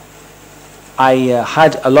 I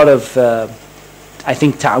had a lot of, I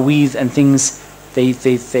think, ta'weez and things. They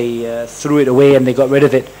threw it away and they got rid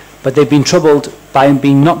of it. But they've been troubled by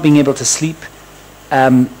not being able to sleep.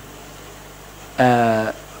 The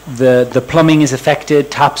plumbing is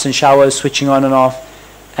affected, taps and showers switching on and off.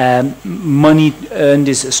 Money earned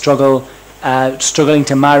is a struggle. Struggling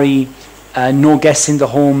to marry. No guests in the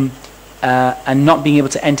home. And not being able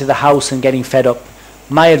to enter the house and getting fed up.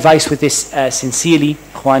 My advice with this, sincerely,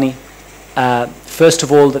 Khwani, first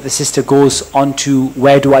of all, that the sister goes on to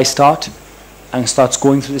where do I start, and starts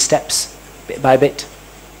going through the steps bit by bit.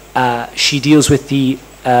 She deals with the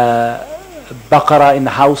baqarah in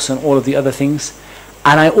the house and all of the other things.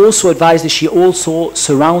 And I also advise that she also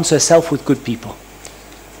surrounds herself with good people.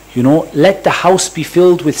 Let the house be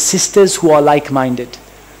filled with sisters who are like-minded.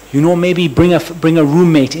 Maybe bring a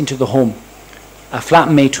roommate into the home, a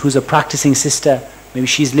flatmate who's a practicing sister. Maybe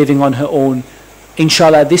she's living on her own.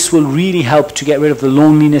 Inshallah, this will really help to get rid of the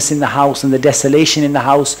loneliness in the house and the desolation in the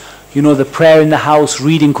house. The prayer in the house,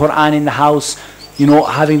 reading Quran in the house,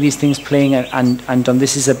 having these things playing and done.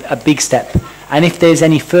 This is a big step. And if there's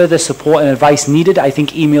any further support and advice needed, I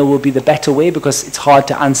think email will be the better way, because it's hard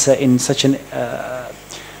to answer in such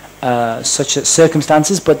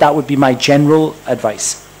circumstances. But that would be my general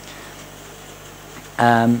advice.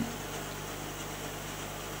 A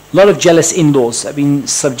lot of jealous in-laws. I've been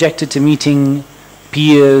subjected to meeting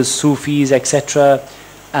peers, Sufis, etc.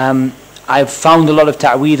 I've found a lot of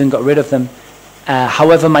ta'weed and got rid of them.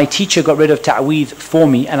 However, my teacher got rid of ta'weed for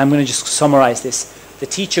me, and I'm going to just summarize this. The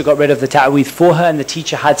teacher got rid of the ta'weed for her, and the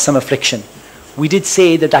teacher had some affliction. We did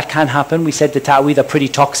say that can happen. We said the ta'weed are pretty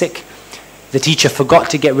toxic. The teacher forgot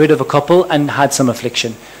to get rid of a couple and had some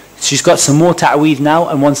affliction. She's got some more ta'weed now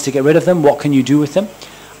and wants to get rid of them. What can you do with them?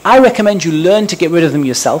 I recommend you learn to get rid of them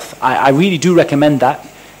yourself. I really do recommend that.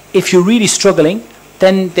 If you're really struggling,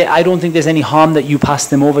 then I don't think there's any harm that you pass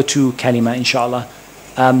them over to Kalemah, inshallah.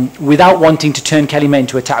 Without wanting to turn Kalemah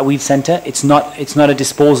into a ta'weed center. It's not a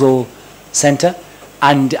disposal center.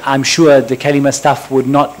 And I'm sure the Kalemah staff would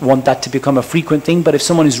not want that to become a frequent thing. But if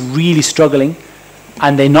someone is really struggling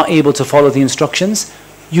and they're not able to follow the instructions,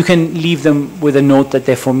 you can leave them with a note that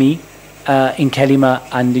they're for me in Kalemah,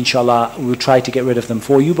 and inshallah we'll try to get rid of them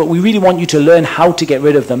for you. But we really want you to learn how to get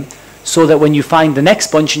rid of them, so that when you find the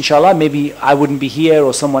next bunch, inshallah, maybe I wouldn't be here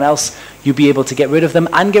or someone else, you'll be able to get rid of them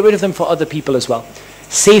and get rid of them for other people as well.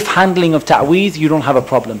 Safe handling of ta'weed, you don't have a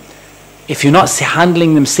problem. If you're not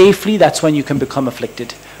handling them safely, that's when you can become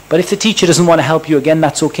afflicted. But if the teacher doesn't want to help you again,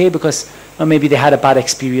 that's okay, because maybe they had a bad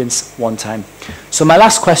experience one time. So my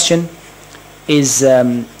last question is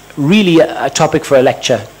really a topic for a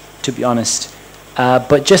lecture, to be honest,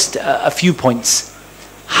 but just a few points.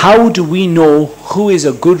 How do we know who is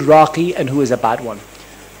a good Raqi and who is a bad one?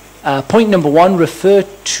 Point number one, refer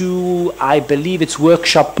to, I believe it's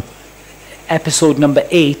workshop episode number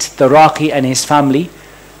 8, the Raqi and his family,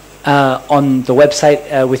 on the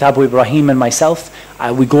website with Abu Ibrahim and myself.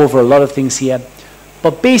 We go over a lot of things here.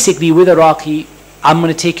 But basically with a Raqi, I'm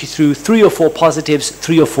going to take you through 3 or 4 positives,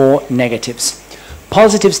 3 or 4 negatives.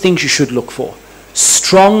 Positives, things you should look for.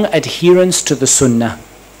 Strong adherence to the Sunnah.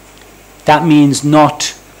 That means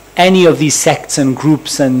not any of these sects and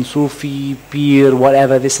groups and Sufi, Peer,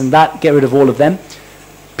 whatever, this and that. Get rid of all of them.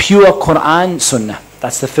 Pure Quran, Sunnah.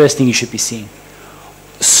 That's the first thing you should be seeing.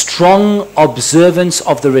 Strong observance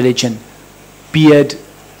of the religion. Beard,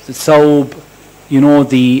 the thawb,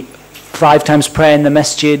 the 5 times prayer in the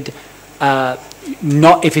masjid.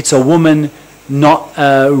 Not, if it's a woman, not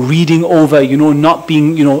reading over, not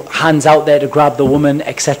being, hands out there to grab the woman,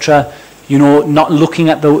 etc. Not looking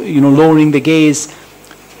at the, lowering the gaze.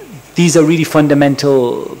 These are really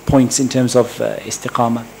fundamental points in terms of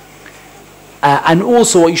istiqamah. And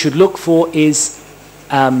also what you should look for is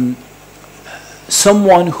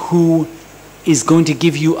someone who is going to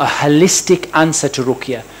give you a holistic answer to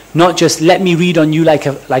Ruqyah. Not just let me read on you like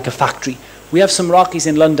a factory. We have some Raqis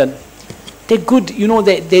in London. They're good,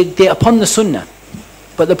 they're upon the Sunnah.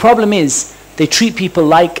 But the problem is they treat people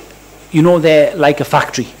like, they're like a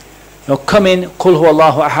factory. Come in, Qul huwa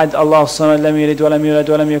Allahu ahad, Allahu samad, lam yalid wa lam yulad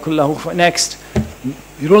wa lam yakul lahu kufuwan. Next.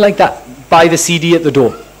 You don't like that. Buy the CD at the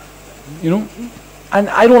door. And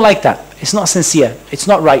I don't like that. It's not sincere. It's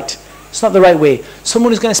not right. It's not the right way.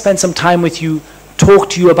 Someone who's going to spend some time with you, talk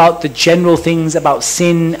to you about the general things, about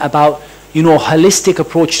sin, about, holistic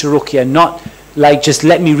approach to Ruqyah, not like just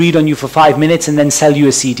let me read on you for 5 minutes and then sell you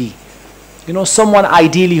a CD. Someone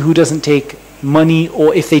ideally who doesn't take money,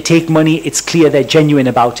 or if they take money, it's clear they're genuine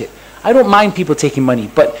about it. I don't mind people taking money,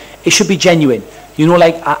 but it should be genuine.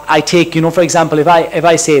 Like I take, for example, if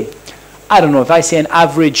I say, I don't know, if I say an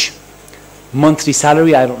average monthly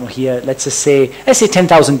salary, I don't know here, let's say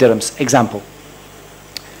 10,000 dirhams, example.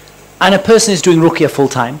 And a person is doing Ruqyah full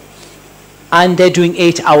time, and they're doing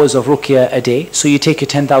 8 hours of Ruqyah a day. So you take your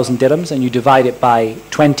 10,000 dirhams and you divide it by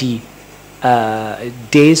 20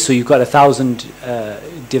 days. So you've got 1,000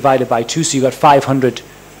 divided by 2. So you've got 500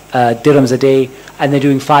 dirhams a day, and they're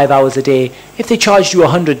doing 5 hours a day. If they charged you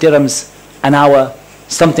 100 dirhams an hour,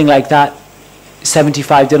 something like that,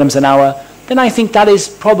 75 dirhams an hour, then I think that is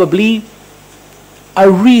probably a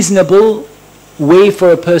reasonable way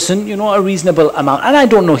for a person, a reasonable amount. And I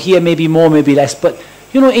don't know here, maybe more, maybe less, but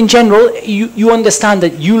in general, you understand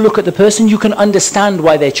that you look at the person, you can understand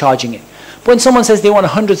why they're charging it. But when someone says they want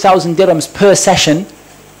 100,000 dirhams per session,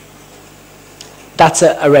 that's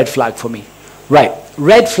a red flag for me. Right,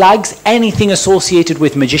 red flags, anything associated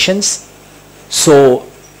with magicians. So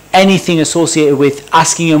anything associated with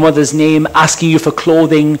asking your mother's name, asking you for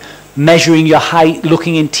clothing, measuring your height,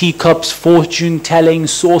 looking in teacups, fortune telling,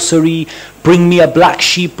 sorcery, bring me a black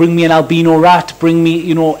sheep, bring me an albino rat, bring me,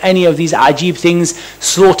 any of these ajib things,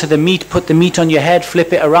 slaughter the meat, put the meat on your head,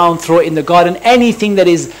 flip it around, throw it in the garden, anything that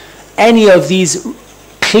is any of these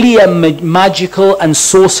clear magical and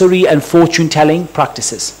sorcery and fortune telling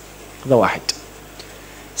practices. The wahid.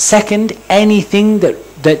 Second, anything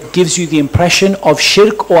that gives you the impression of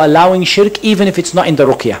shirk or allowing shirk, even if it's not in the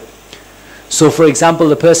Ruqyah. So for example,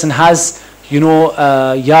 the person has, Ya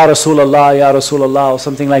Rasulullah, Ya Rasulullah, or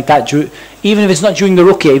something like that. Even if it's not during the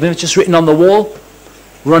Ruqyah, even if it's just written on the wall,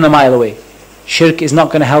 run a mile away. Shirk is not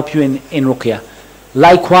going to help you in Ruqyah.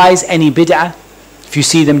 Likewise, any bid'ah, if you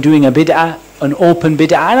see them doing a bid'ah, an open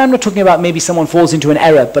bid'ah, and I'm not talking about maybe someone falls into an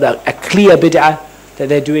error, but a clear bid'ah that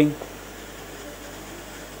they're doing,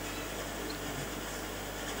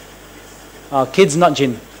 Kids, not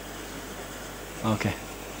jinn. Okay.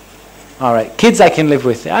 All right. Kids I can live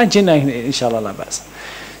with. Jinn, inshallah, la bas.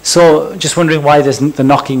 So, just wondering why the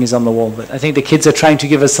knocking is on the wall. But I think the kids are trying to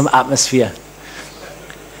give us some atmosphere.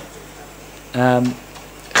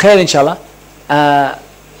 Khair, inshallah.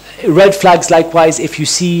 Red flags, likewise, if you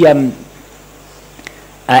see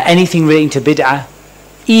anything relating to bid'ah,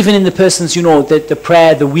 even in the persons, the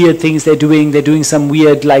prayer, the weird things they're doing some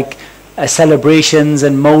weird celebrations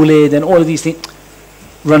and mawlid and all of these things,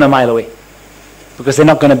 run a mile away, because they're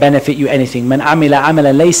not going to benefit you anything. Man amila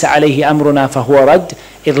amalan laysa alayhi amruna fahuwa rad.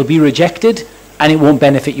 It'll be rejected and it won't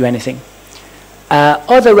benefit you anything.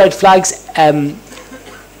 Other red flags,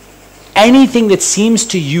 anything that seems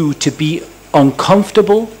to you to be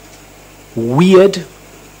uncomfortable, weird,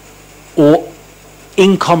 or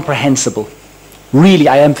incomprehensible. Really,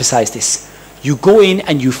 I emphasize this. You go in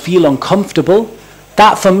and you feel uncomfortable,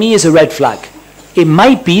 that for me is a red flag. It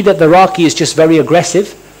might be that the Raqi is just very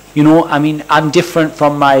aggressive. I'm different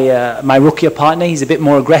from my Ruqyah partner. He's a bit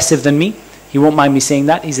more aggressive than me. He won't mind me saying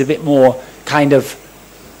that. He's a bit more kind of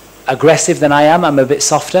aggressive than I am. I'm a bit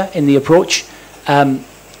softer in the approach.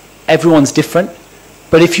 Everyone's different.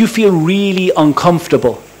 But if you feel really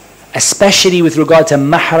uncomfortable, especially with regard to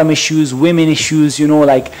mahram issues, women issues,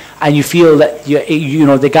 and you feel that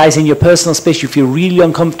the guy's in your personal space, you feel really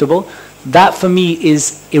uncomfortable, that for me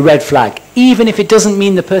is a red flag. Even if it doesn't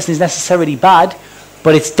mean the person is necessarily bad,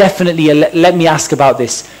 but it's definitely let me ask about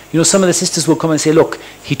this. Some of the sisters will come and say, look,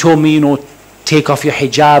 he told me, take off your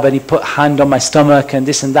hijab, and he put a hand on my stomach and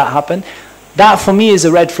this and that happened. That for me is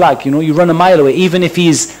a red flag. You run a mile away. Even if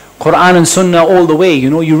he's Quran and Sunnah all the way,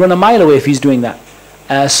 you run a mile away if he's doing that.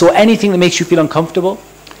 So anything that makes you feel uncomfortable,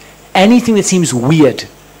 anything that seems weird,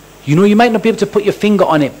 you might not be able to put your finger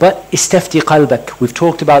on it, but istafti qalbak. We've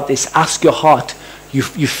talked about this. Ask your heart. You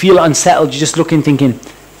feel unsettled. You're just looking, thinking,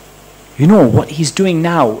 what he's doing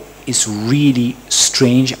now is really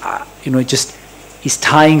strange. He's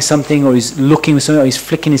tying something, or he's looking at something, or he's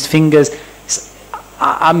flicking his fingers.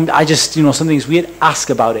 Something's weird.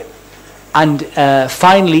 Ask about it. And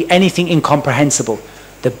finally, anything incomprehensible.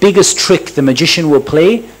 The biggest trick the magician will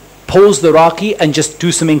play, pose the Raqi and just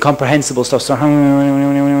do some incomprehensible stuff. So,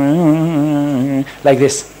 like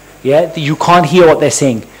this. Yeah, you can't hear what they're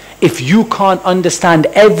saying. If you can't understand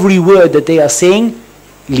every word that they are saying,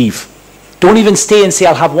 leave. Don't even stay and say,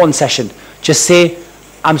 I'll have one session. Just say,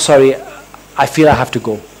 I'm sorry, I feel I have to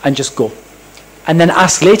go. And just go. And then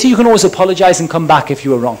ask later. You can always apologize and come back if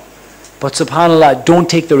you were wrong. But subhanAllah, don't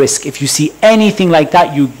take the risk. If you see anything like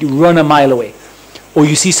that, you run a mile away. Or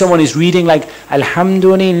you see someone is reading like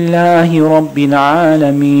Alhamdulillahi Rabbil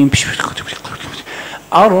Alameen,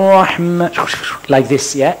 Ar-Rahman, like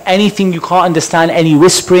this, yeah? Anything you can't understand, any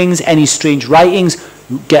whisperings, any strange writings,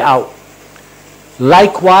 get out.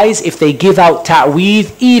 Likewise, if they give out ta'weed,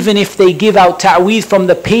 even if they give out ta'weed from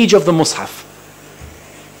the page of the Mus'haf,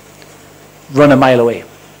 run a mile away.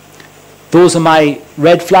 Those are my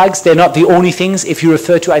red flags. They're not the only things. If you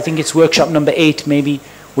refer to, I think it's workshop number 8 maybe,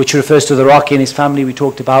 which refers to the Raqi and his family, we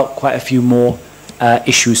talked about quite a few more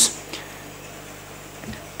issues.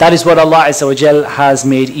 That is what Allah Azza wa Jal has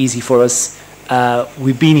made easy for us.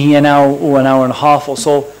 We've been here now an hour and a half or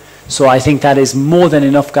so, so I think that is more than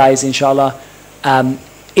enough, guys, inshallah.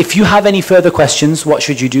 If you have any further questions, what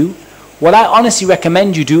should you do? What I honestly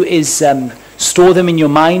recommend you do is store them in your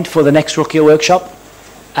mind for the next Ruqyah workshop.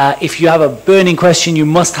 If you have a burning question you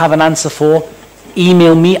must have an answer for,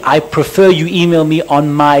 email me. I prefer you email me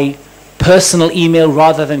on my personal email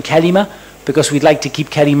rather than Kalemah, because we'd like to keep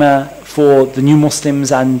Kalemah for the new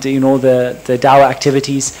Muslims and the dawah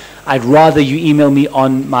activities. I'd rather you email me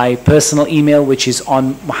on my personal email, which is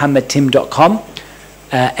on muhammadtim.com,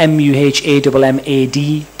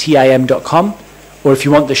 muhammadtim.com, or if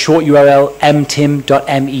you want the short URL,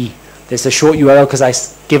 mtim.me. There's a short URL because I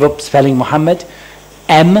give up spelling Muhammad.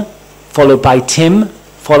 M followed by Tim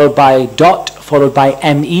followed by dot followed by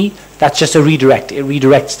ME. That's just a redirect. It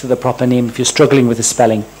redirects to the proper name if you're struggling with the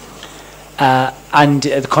spelling. And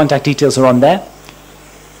the contact details are on there.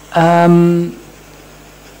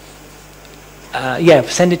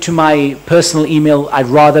 Send it to my personal email. I'd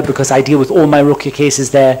rather, because I deal with all my Ruqyah cases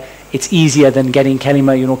there. It's easier than getting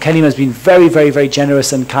Kalemah. Kalemah has been very, very, very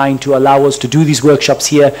generous and kind to allow us to do these workshops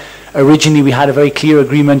here. Originally, we had a very clear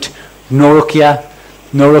agreement: no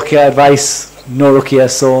Ruqyah advice, no Ruqyah.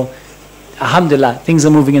 So, alhamdulillah, things are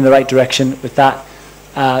moving in the right direction with that.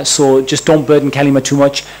 So just don't burden Kalemah too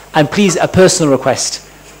much. And please, a personal request: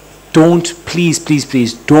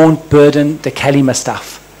 please don't burden the Kalemah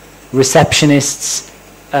staff, receptionists,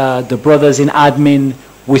 the brothers in admin.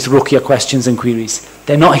 with Ruqyah questions and queries.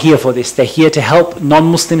 They're not here for this. They're here to help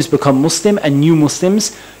non-Muslims become Muslim and new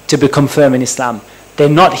Muslims to become firm in Islam. They're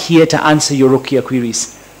not here to answer your Ruqyah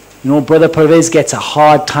queries. You know, Brother Pervez gets a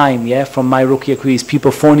hard time, yeah, from my Ruqyah queries.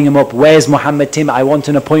 People phoning him up, where's Muhammad Tim? I want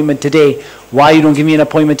an appointment today. Why you don't give me an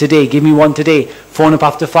appointment today? Give me one today. Phone up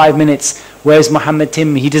after 5 minutes. Where's Muhammad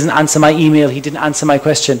Tim? He doesn't answer my email. He didn't answer my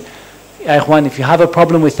question. Ikhwan, if you have a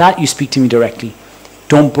problem with that, you speak to me directly.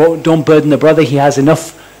 Don't burden the brother. He has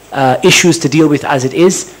enough issues to deal with as it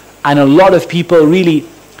is. And a lot of people really,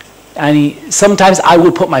 sometimes I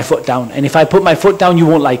will put my foot down. And if I put my foot down, you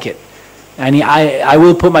won't like it. And I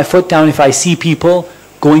will put my foot down if I see people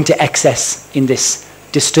going to excess in this,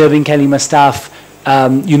 disturbing Kalemah staff,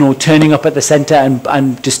 you know, turning up at the center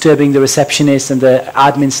and disturbing the receptionists and the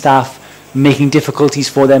admin staff, making difficulties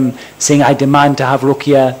for them, saying I demand to have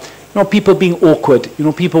Ruqyah. You know, people being awkward. You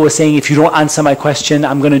know, people were saying, if you don't answer my question,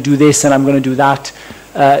 I'm going to do this and I'm going to do that.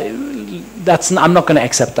 I'm not going to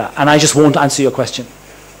accept that, and I just won't answer your question.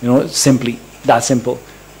 You know, simply that simple.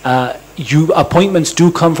 Appointments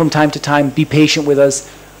do come from time to time. Be patient with us.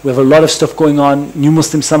 We have a lot of stuff going on. New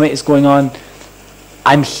Muslim Summit is going on.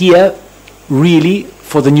 I'm here really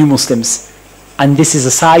for the new Muslims, and this is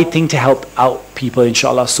a side thing to help out people,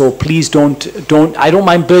 inshallah. So please don't. I don't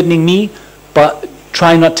mind burdening me, but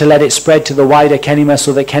try not to let it spread to the wider Kalemah,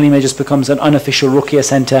 so that Kalemah just becomes an unofficial Ruqyah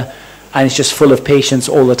center, and it's just full of patients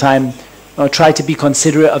all the time. Try to be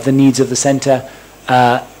considerate of the needs of the center,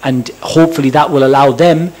 and hopefully that will allow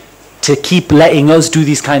them to keep letting us do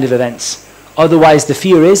these kind of events. Otherwise, the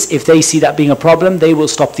fear is, if they see that being a problem, they will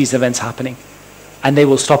stop these events happening. And they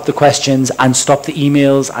will stop the questions, and stop the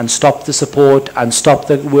emails, and stop the support, and stop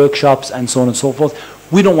the workshops, and so on and so forth.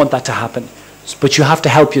 We don't want that to happen. But you have to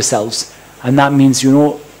help yourselves. And that means, you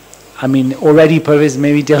know, I mean, already Pervez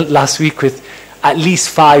maybe dealt last week with at least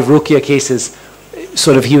 5 Ruqyah cases,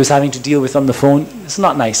 sort of he was having to deal with on the phone. It's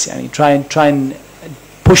not nice. I mean, try and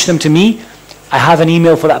push them to me. I have an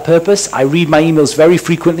email for that purpose. I read my emails very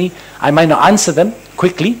frequently. I might not answer them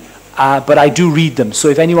quickly, but I do read them. So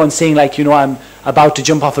if anyone's saying, like, you know, I'm about to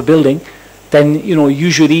jump off a building, then, you know,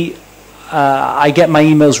 usually I get my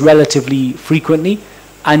emails relatively frequently.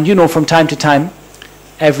 And, you know, from time to time,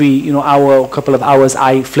 every, you know, hour or couple of hours,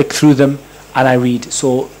 I flick through them and I read.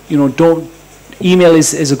 So, you know, email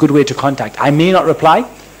is a good way to contact. I may not reply,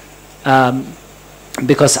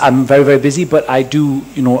 because I'm very, very busy, but I do,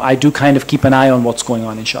 you know, I do kind of keep an eye on what's going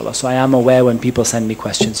on, inshallah. So I am aware when people send me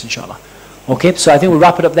questions, inshallah. Okay, so I think we'll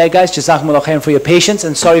wrap it up there, guys. Jazakumullah khairan for your patience,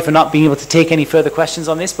 and sorry for not being able to take any further questions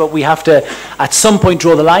on this, but we have to, at some point,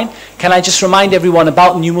 draw the line. Can I just remind everyone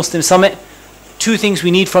about New Muslim Summit? 2 things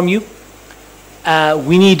we need from you.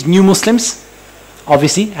 We need new Muslims,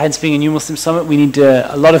 obviously, hence being a New Muslim Summit. We need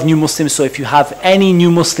a lot of new Muslims, so if you have any new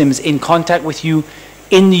Muslims in contact with you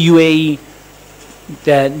in the UAE,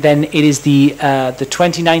 then it is the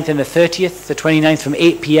 29th and the 30th, the 29th from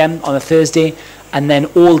 8 p.m. on a Thursday, and then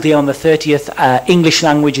all day on the 30th. English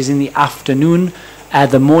language is in the afternoon.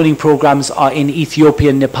 The morning programs are in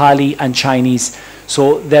Ethiopian, Nepali, and Chinese.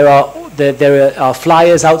 So there are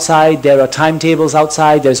flyers outside, there are timetables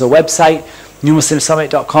outside, there's a website,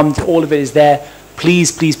 newmuslimsummit.com, all of it is there.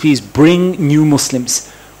 Please, please, please bring new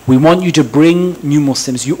Muslims. We want you to bring new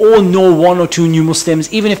Muslims. You all know 1 or 2 new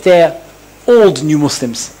Muslims, even if they're old new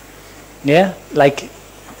Muslims. Yeah, like,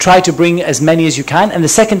 try to bring as many as you can. And the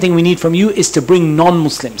second thing we need from you is to bring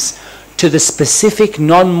non-Muslims to the specific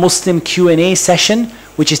non-Muslim Q&A session,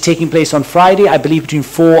 which is taking place on Friday, I believe between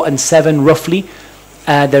 4 and 7 roughly.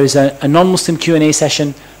 There is a non-Muslim Q&A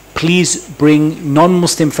session. Please bring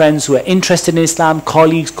non-Muslim friends who are interested in Islam,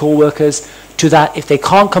 colleagues, co-workers, to that. If they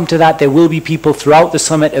can't come to that, there will be people throughout the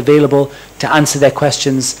summit available to answer their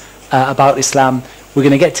questions about Islam. We're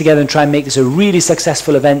going to get together and try and make this a really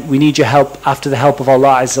successful event. We need your help, after the help of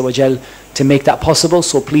Allah Azza wa Jal, to make that possible.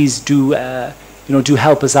 So please do, do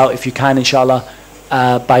help us out if you can, inshallah,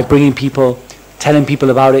 by bringing people, telling people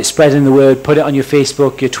about it, spreading the word, put it on your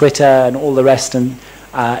Facebook, your Twitter, and all the rest, and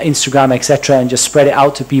Instagram, etc., and just spread it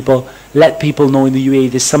out to people. Let people know in the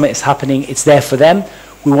UAE this summit is happening. It's there for them.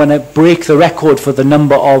 We want to break the record for the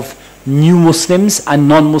number of new Muslims and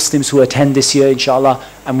non-Muslims who attend this year, inshallah,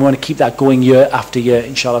 and we want to keep that going year after year,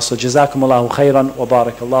 inshallah. So jazakumullahu khairan wa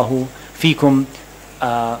barakallahu feekum.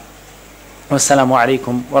 Wassalamu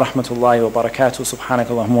alaikum wa rahmatullahi wa barakatuh.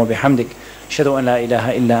 Subhanakallahumma wa bihamdik. Ashhadu an la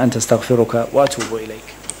ilaha illa anta astaghfiruka wa atubu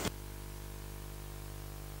ilayk.